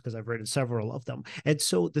 Articles, because I've written several of them. And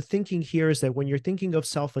so the thinking here is that when you're thinking of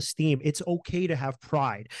self-esteem, it's okay to have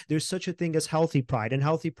pride. There's such a thing as healthy pride, and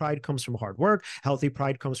healthy pride comes from hard work. Healthy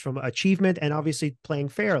pride comes from achievement, and obviously playing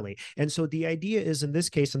fairly. And so the idea is, in this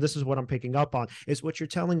case, and this is what I'm picking up on, is what you're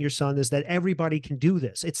telling your son is that everybody can do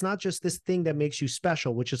this. It's not just this thing that makes you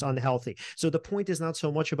special, which is unhealthy. So the point is not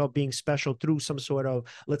so much about being special through some sort of,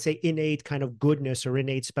 let's say, innate kind of goodness or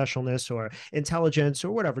innate specialness or intelligence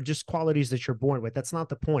or whatever, just qualities that you're born with. That's not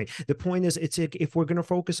the point. The point is, if we're going to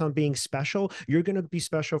focus on being special, you're going to be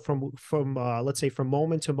special from let's say, from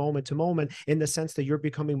moment to moment to moment, in the sense that you're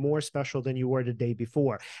becoming more special than you were the day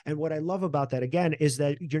before. And what I love about that, again, is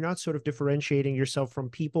that you're not sort of differentiating yourself from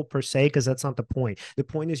people per se, because that's not the point. The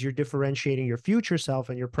point is you're differentiating your future self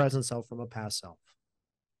and your present self from a past self.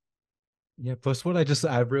 Yeah, plus what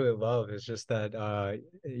I really love is just that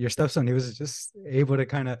your stepson, he was just able to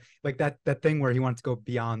kind of like that thing where he wanted to go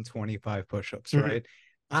beyond 25 push-ups, right?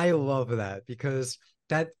 I love that because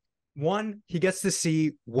that one, he gets to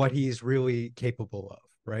see what he's really capable of,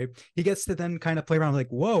 right? He gets to then kind of play around like,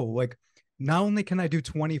 whoa, like not only can I do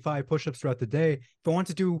 25 push-ups throughout the day, if I want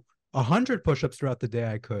to do 100 push-ups throughout the day,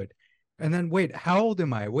 I could. And then wait, how old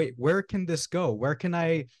am I? Wait, where can this go? Where can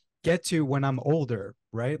I get to when I'm older,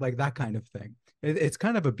 right? Like that kind of thing. It's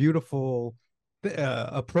kind of a beautiful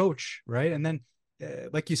approach, right? And then,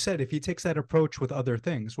 like you said, if he takes that approach with other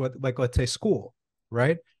things, like let's say school,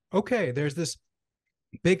 right? Okay, there's this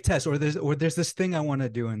big test, or there's this thing I want to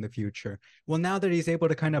do in the future. Well, now that he's able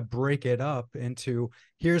to kind of break it up into,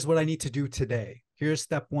 here's what I need to do today. Here's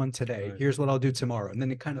step one today. Right. Here's what I'll do tomorrow. And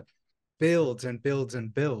then it kind of builds and builds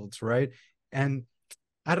and builds, right? And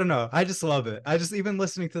I don't know. I just love it. Even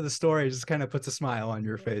listening to the story just kind of puts a smile on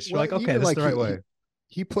your face. You're like, okay, this is the right way.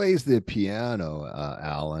 He plays the piano,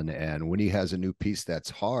 Alan, and when he has a new piece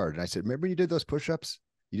that's hard, and I said, remember you did those push-ups?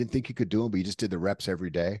 You didn't think you could do them, but you just did the reps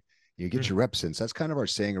every day. You get your reps in. So that's kind of our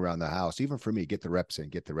saying around the house. Even for me, get the reps in.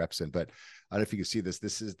 But I don't know if you can see this.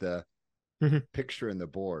 This is the picture in the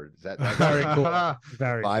board. That's very cool.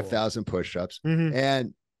 Very 5,000 push-ups.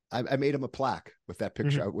 And I made him a plaque with that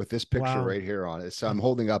picture, with this picture right here on it. So I'm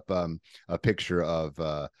holding up a picture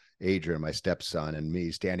of Adrian, my stepson, and me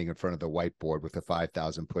standing in front of the whiteboard with the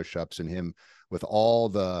 5,000 push-ups, and him with all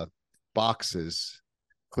the boxes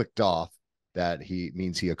clicked off that he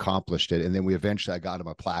means he accomplished it. And then I got him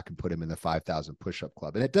a plaque and put him in the 5,000 push-up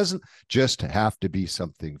club. And it doesn't just have to be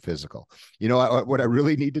something physical. What I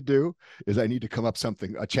really need to do is I need to come up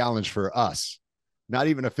a challenge for us. not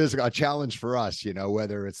even a physical challenge for us,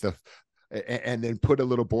 whether it's and then put a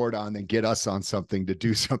little board on and get us on something to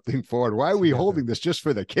do something forward. Why are we holding this just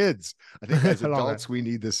for the kids? I think as adults, we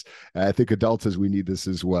need this. I think adults as we need this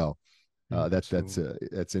as well. That's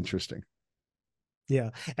interesting.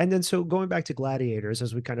 Yeah. And then, so going back to Gladiators,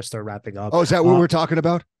 as we kind of start wrapping up. Oh, is that what we're talking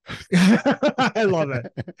about? I love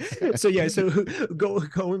it. So yeah, so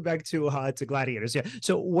going back to Gladiators. Yeah.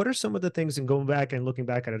 So what are some of the things, and going back and looking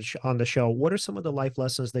back at it on the show, what are some of the life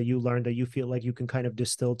lessons that you learned that you feel like you can kind of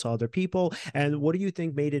distill to other people? And what do you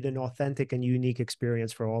think made it an authentic and unique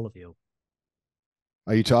experience for all of you?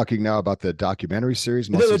 Are you talking now about the documentary series?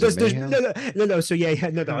 No. So So the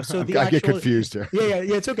I get confused here. Yeah.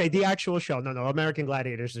 It's okay. The actual show. No. American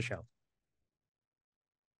Gladiators, the show.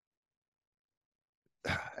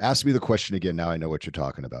 Ask me the question again. Now I know what you're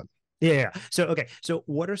talking about. Yeah. So, okay. So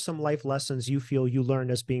what are some life lessons you feel you learned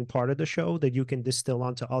as being part of the show that you can distill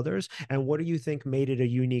onto others? And what do you think made it a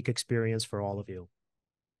unique experience for all of you?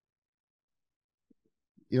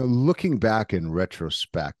 Looking back in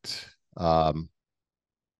retrospect,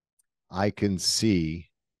 I can see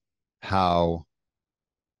how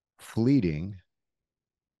fleeting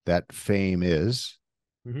that fame is.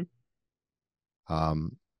 Mm-hmm.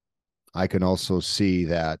 I can also see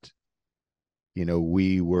that,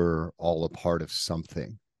 we were all a part of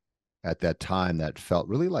something at that time that felt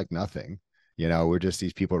really like nothing. We're just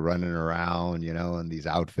these people running around, in these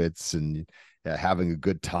outfits and having a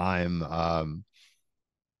good time.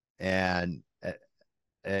 It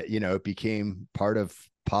became part of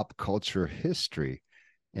pop culture history.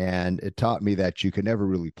 And it taught me that you can never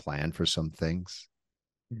really plan for some things.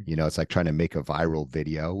 It's like trying to make a viral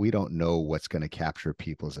video. We don't know what's going to capture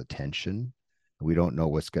people's attention. We don't know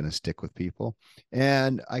what's going to stick with people.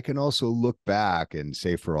 And I can also look back and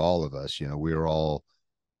say, for all of us, we were all,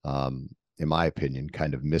 in my opinion,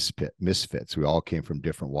 kind of misfits. We all came from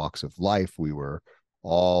different walks of life. We were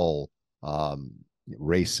all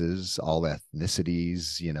races, all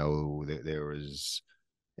ethnicities. There was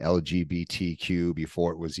LGBTQ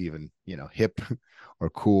before it was even, hip or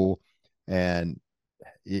cool. And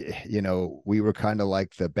we were kind of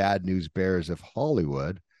like the bad news bears of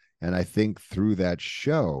Hollywood. And I think through that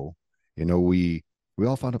show, we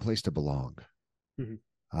all found a place to belong.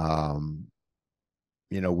 Mm-hmm.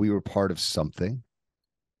 We were part of something.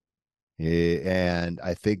 And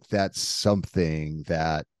I think that's something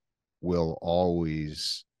that will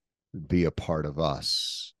always be a part of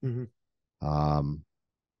us. Mm-hmm.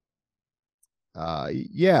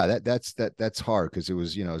 That's hard, because it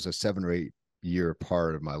was a 7 or 8 year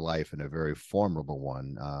part of my life, and a very formidable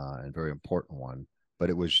one, and very important one.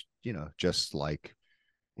 But it was, just like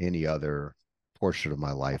any other portion of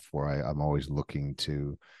my life where I'm always looking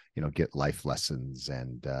to, get life lessons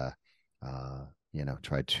and,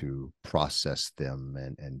 try to process them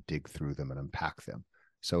and dig through them and unpack them.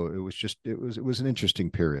 So it was an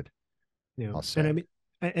interesting period. Yeah. I'll say. And I mean,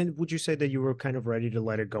 and would you say that you were kind of ready to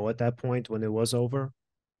let it go at that point when it was over?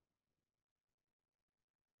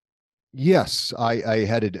 Yes, I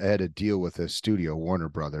had a deal with a studio, Warner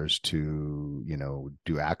Brothers, to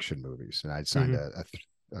do action movies, and I'd signed a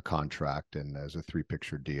contract, and as a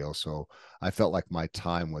 3-picture deal. So I felt like my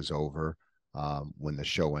time was over. When the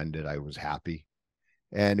show ended, I was happy,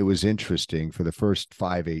 and it was interesting. For the first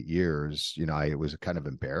 5-8 years, I was kind of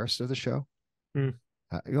embarrassed of the show,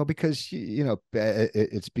 because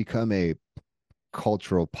it's become a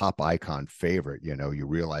cultural pop icon favorite. You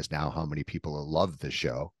realize now how many people love the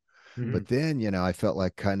show. Mm-hmm. But then, I felt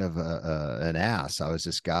like kind of an ass. I was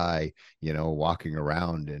this guy, walking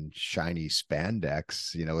around in shiny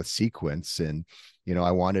spandex, with sequins, and,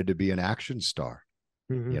 I wanted to be an action star.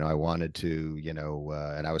 Mm-hmm. I wanted to, and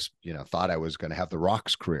I was, thought I was going to have the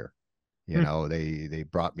Rock's career. They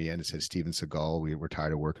brought me in and said, Steven Seagal, we were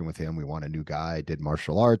tired of working with him. We want a new guy. I did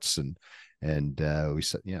martial arts, and we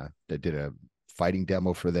said, they did a fighting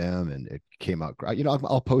demo for them, and it came out.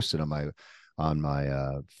 I'll post it on my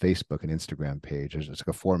Facebook and Instagram page. It's like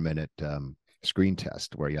a 4-minute screen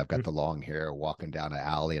test where I've got the long hair walking down an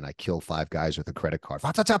alley, and I kill 5 guys with a credit card.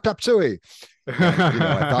 I thought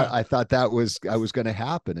that I was going to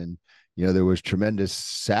happen, and there was tremendous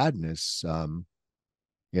sadness.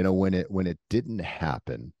 When it didn't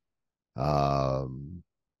happen. And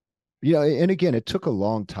again, it took a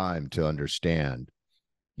long time to understand,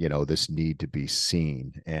 this need to be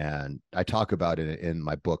seen. And I talk about it in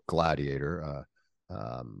my book, Gladiator.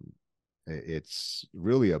 It's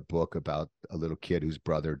really a book about a little kid whose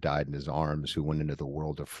brother died in his arms, who went into the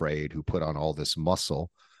world afraid, who put on all this muscle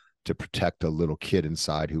to protect a little kid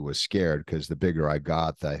inside who was scared, because the bigger I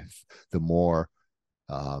got, the more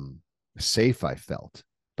safe I felt.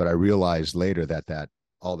 But I realized later that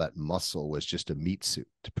all that muscle was just a meat suit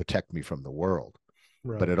to protect me from the world.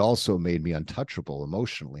 Right. But it also made me untouchable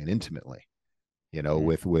emotionally and intimately.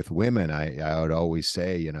 With women, I would always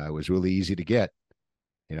say, I was really easy to get,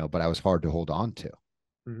 but I was hard to hold on to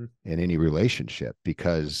in any relationship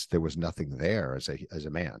because there was nothing there as a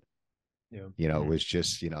man. Yeah. It was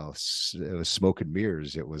just, it was smoke and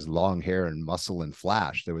mirrors. It was long hair and muscle and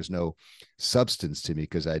flash. There was no substance to me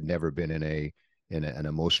because I'd never been in an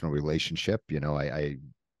emotional relationship. I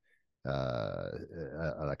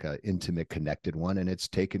like an intimate, connected one. And it's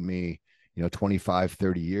taken me, 25,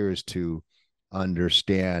 30 years to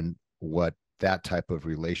understand what that type of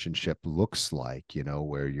relationship looks like,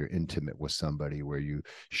 where you're intimate with somebody, where you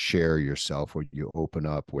share yourself, where you open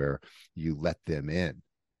up, where you let them in.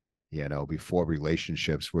 Before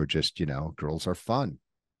relationships were just, girls are fun.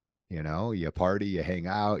 You party, you hang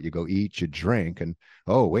out, you go eat, you drink, and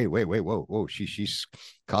oh, wait, whoa, she's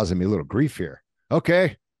causing me a little grief here.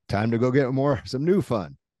 Okay, time to go get some new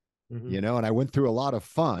fun. And I went through a lot of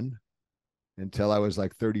fun until I was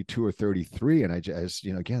like 32 or 33, and I just,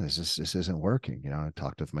 again, this isn't working. I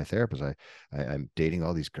talked with my therapist. I'm dating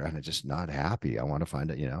all these girls, and I'm just not happy. I want to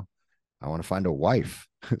find I want to find a wife,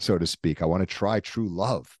 so to speak. I want to try true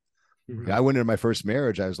love. I went into my first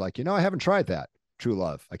marriage. I was like, I haven't tried that true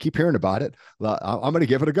love. I keep hearing about it. I'm going to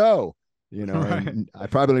give it a go. Right. And I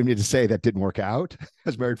probably don't need to say that didn't work out. I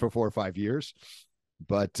was married for 4 or 5 years,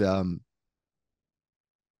 but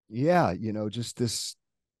yeah, just this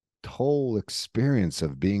whole experience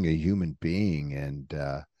of being a human being, and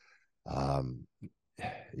and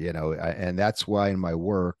that's why in my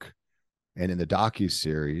work and in the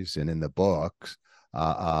docuseries and in the books,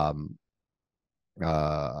 I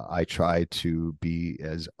try to be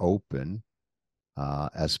as open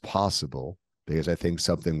as possible, because I think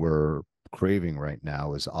something we're craving right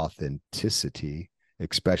now is authenticity,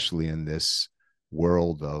 especially in this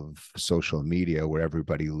world of social media where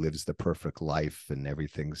everybody lives the perfect life and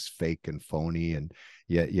everything's fake and phony. And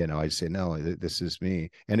yet, I say, no, this is me.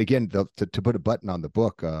 And again, to put a button on the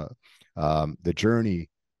book, the journey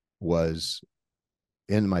was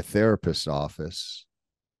in my therapist's office,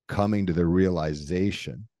 coming to the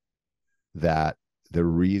realization that the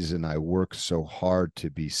reason I worked so hard to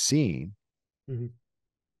be seen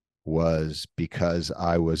was because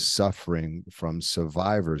I was suffering from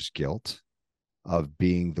survivor's guilt of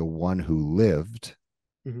being the one who lived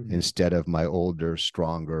instead of my older,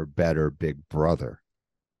 stronger, better big brother.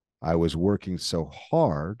 I was working so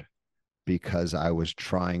hard because I was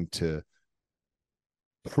trying to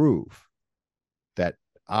prove that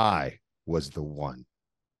I was the one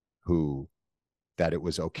that it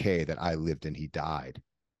was okay that I lived and he died.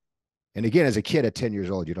 And again, as a kid at 10 years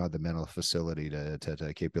old, you don't have the mental facility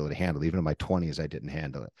to capability to handle it. Even in my 20s, I didn't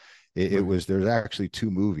handle it. It was, there's actually 2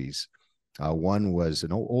 movies. One was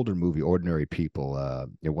an older movie, Ordinary People.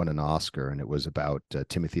 It won an Oscar, and it was about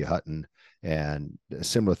Timothy Hutton. And a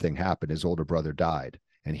similar thing happened. His older brother died,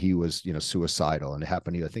 and he was, suicidal. And it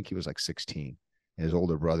happened, I think he was like 16. And his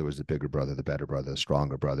older brother was the bigger brother, the better brother, the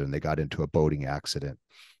stronger brother. And they got into a boating accident.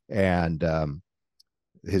 And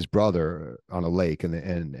his brother on a lake,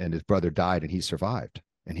 and his brother died, and he survived.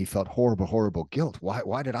 And he felt horrible guilt.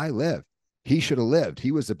 Why did I live? He should have lived.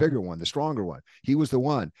 He was the bigger one, the stronger one. He was the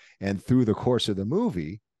one. And through the course of the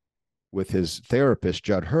movie, with his therapist,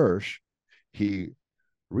 Judd Hirsch, he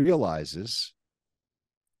realizes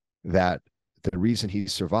that the reason he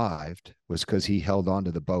survived was because he held on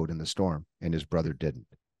to the boat in the storm, and his brother didn't.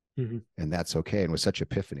 And that's okay. And it was such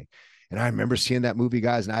epiphany. And I remember seeing that movie,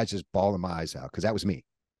 guys, and I was just bawling my eyes out, because that was me.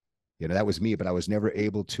 That was me, but I was never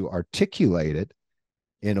able to articulate it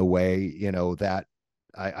in a way, that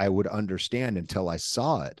I would understand until I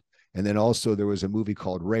saw it. And then also there was a movie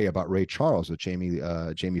called Ray, about Ray Charles, with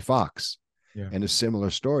Jamie Foxx. Yeah. And a similar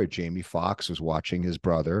story. Jamie Foxx was watching his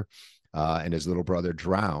brother, and his little brother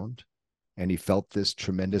drowned, and he felt this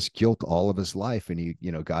tremendous guilt all of his life. And he,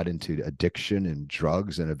 got into addiction and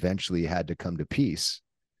drugs, and eventually had to come to peace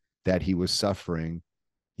that he was suffering,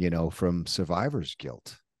 from survivor's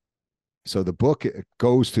guilt. So the book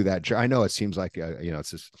goes through that. I know it seems like,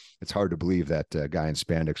 it's hard to believe that a guy in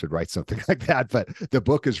spandex would write something like that, but the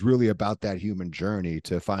book is really about that human journey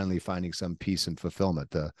to finally finding some peace and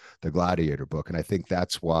fulfillment, the Gladiator book. And I think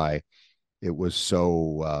that's why it was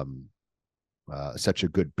so, such a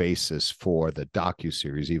good basis for the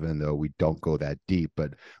docuseries, even though we don't go that deep,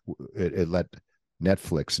 but it let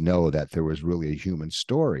Netflix know that there was really a human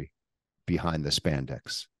story behind the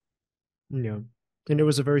spandex. Yeah. And there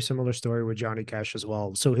was a very similar story with Johnny Cash as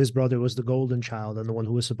well. So his brother was the golden child and the one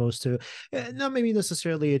who was supposed to, not maybe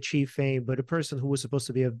necessarily achieve fame, but a person who was supposed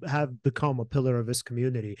to be have become a pillar of his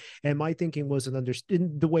community. And my thinking was,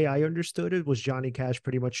 the way I understood it was Johnny Cash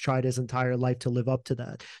pretty much tried his entire life to live up to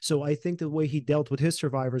that. So I think the way he dealt with his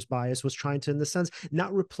survivor's bias was trying to, in the sense,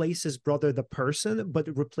 not replace his brother, the person, but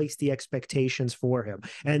replace the expectations for him.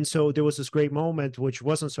 And so there was this great moment, which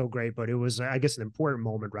wasn't so great, but it was, I guess, an important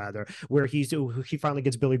moment rather, where he finally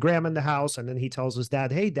gets Billy Graham in the house, and then he tells his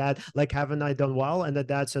dad, "Hey, Dad, like, haven't I done well?" And the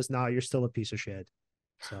dad says, "No, you're still a piece of shit."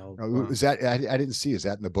 So Is that I didn't see? Is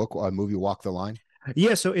that in the book movie Walk the Line?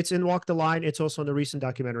 yeah, so it's in Walk the Line. It's also in the recent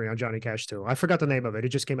documentary on Johnny Cash too. I forgot the name of it. It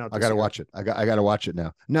just came out. I got to watch it. I got to watch it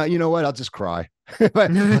now. No, you know what? I'll just cry. if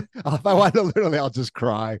I want to, literally, I'll just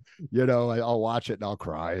cry. I'll watch it and I'll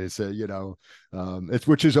cry. It's it's,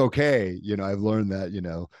 which is okay. I've learned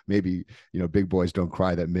that maybe big boys don't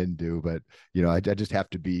cry that men do, but I just have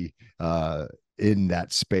to be in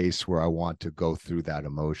that space where I want to go through that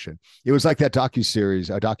emotion. It was like that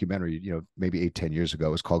documentary, maybe 8-10 years ago.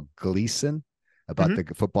 It was called Gleason, about the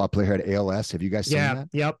football player who had ALS. Have you guys seen that?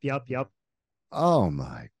 Yep. Oh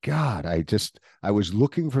my God. I was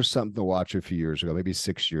looking for something to watch a few years ago, maybe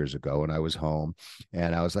 6 years ago, and I was home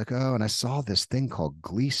and I was like, oh, and I saw this thing called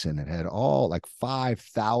Gleason. It had all like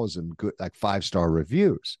 5,000 good, like 5-star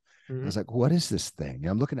reviews. I was like, what is this thing?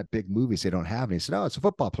 I'm looking at big movies they don't have. And he said, oh, it's a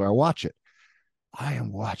football player. I'll watch it. I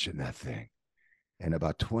am watching that thing. And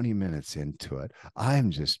about 20 minutes into it,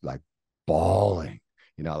 I'm just like bawling.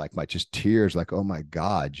 Like my just tears, like, oh my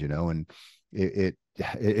God, and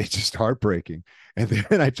it's just heartbreaking. And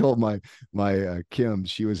then I told my Kim,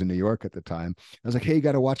 she was in New York at the time. I was like, hey, you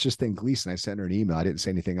got to watch this thing, Gleason. I sent her an email. I didn't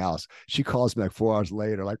say anything else. She calls me like 4 hours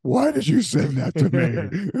later, like, why did you send that to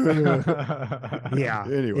me? Yeah.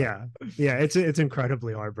 Anyway. Yeah. It's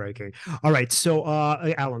incredibly heartbreaking. All right. So,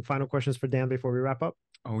 Alan, final questions for Dan before we wrap up.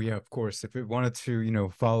 Oh yeah, of course. If we wanted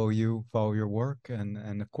to, follow your work,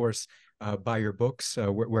 and of course, buy your books,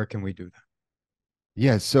 where can we do that?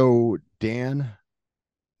 Yeah. So Dan,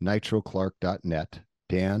 nitroclark.net,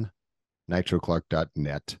 Dan,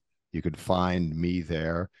 nitroclark.net. You could find me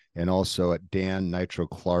there, and also at Dan Nitro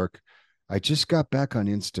Clark. I just got back on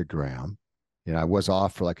Instagram. I was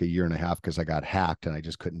off for like a year and a half because I got hacked and I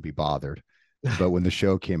just couldn't be bothered. But when the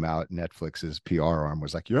show came out, Netflix's PR arm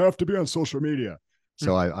was like, you have to be on social media.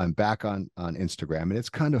 So I'm back on Instagram, and it's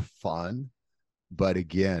kind of fun, but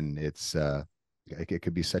again, it's it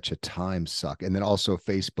could be such a time suck. And then also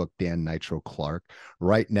Facebook, Dan Nitro Clark.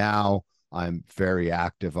 Right now, I'm very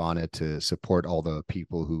active on it to support all the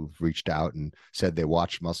people who've reached out and said they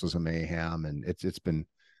watched Muscles of Mayhem, and it's been,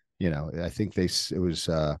 I think it was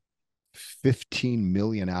 15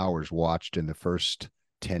 million hours watched in the first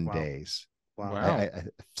 10 days. Wow.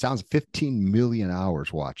 Sounds 15 million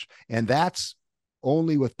hours watched, and that's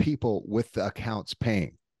only with people with the accounts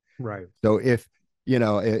paying. Right. So if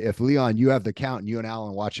Leon, you have the account and you and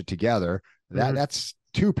Alan watch it together, that's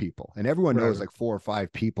 2 people, and everyone knows like 4 or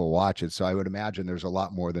 5 people watch it. So I would imagine there's a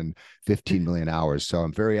lot more than 15 million hours. So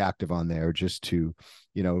I'm very active on there just to,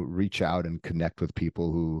 reach out and connect with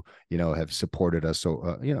people who, have supported us.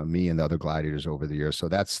 So, me and the other gladiators over the years. So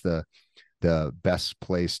that's the best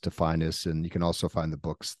place to find us. And you can also find the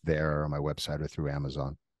books there on my website or through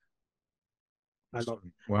Amazon. I love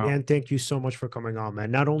it. Wow. And thank you so much for coming on,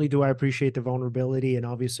 man. Not only do I appreciate the vulnerability and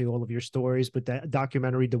obviously all of your stories, but that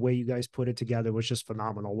documentary, the way you guys put it together was just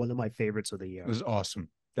phenomenal. One of my favorites of the year. It was awesome.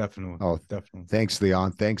 Definitely. Oh, definitely. Thanks,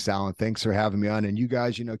 Leon. Thanks, Alan. Thanks for having me on. And you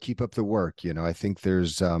guys, keep up the work. I think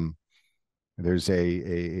there's a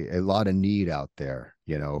lot of need out there,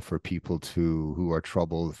 for people who are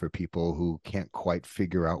troubled, for people who can't quite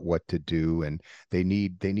figure out what to do. And they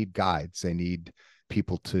need guides. They need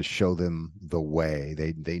people to show them the way.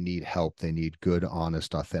 They need help. They need good,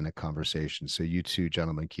 honest, authentic conversations. So you two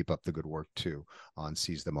gentlemen, keep up the good work too on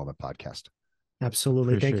Seize the Moment podcast.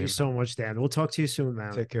 Absolutely. Thank you so much, Dan. We'll talk to you soon,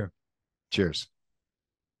 man. Take care. Cheers.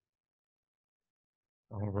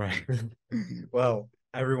 All right. Well,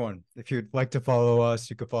 everyone, if you'd like to follow us,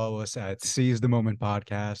 you could follow us at Seize the Moment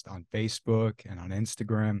podcast on Facebook and on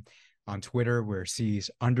Instagram. On Twitter, we're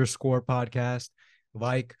Seize_podcast.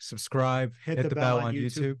 Like, subscribe, hit the bell on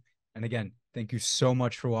YouTube. And again, thank you so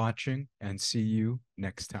much for watching, and see you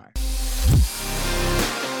next time.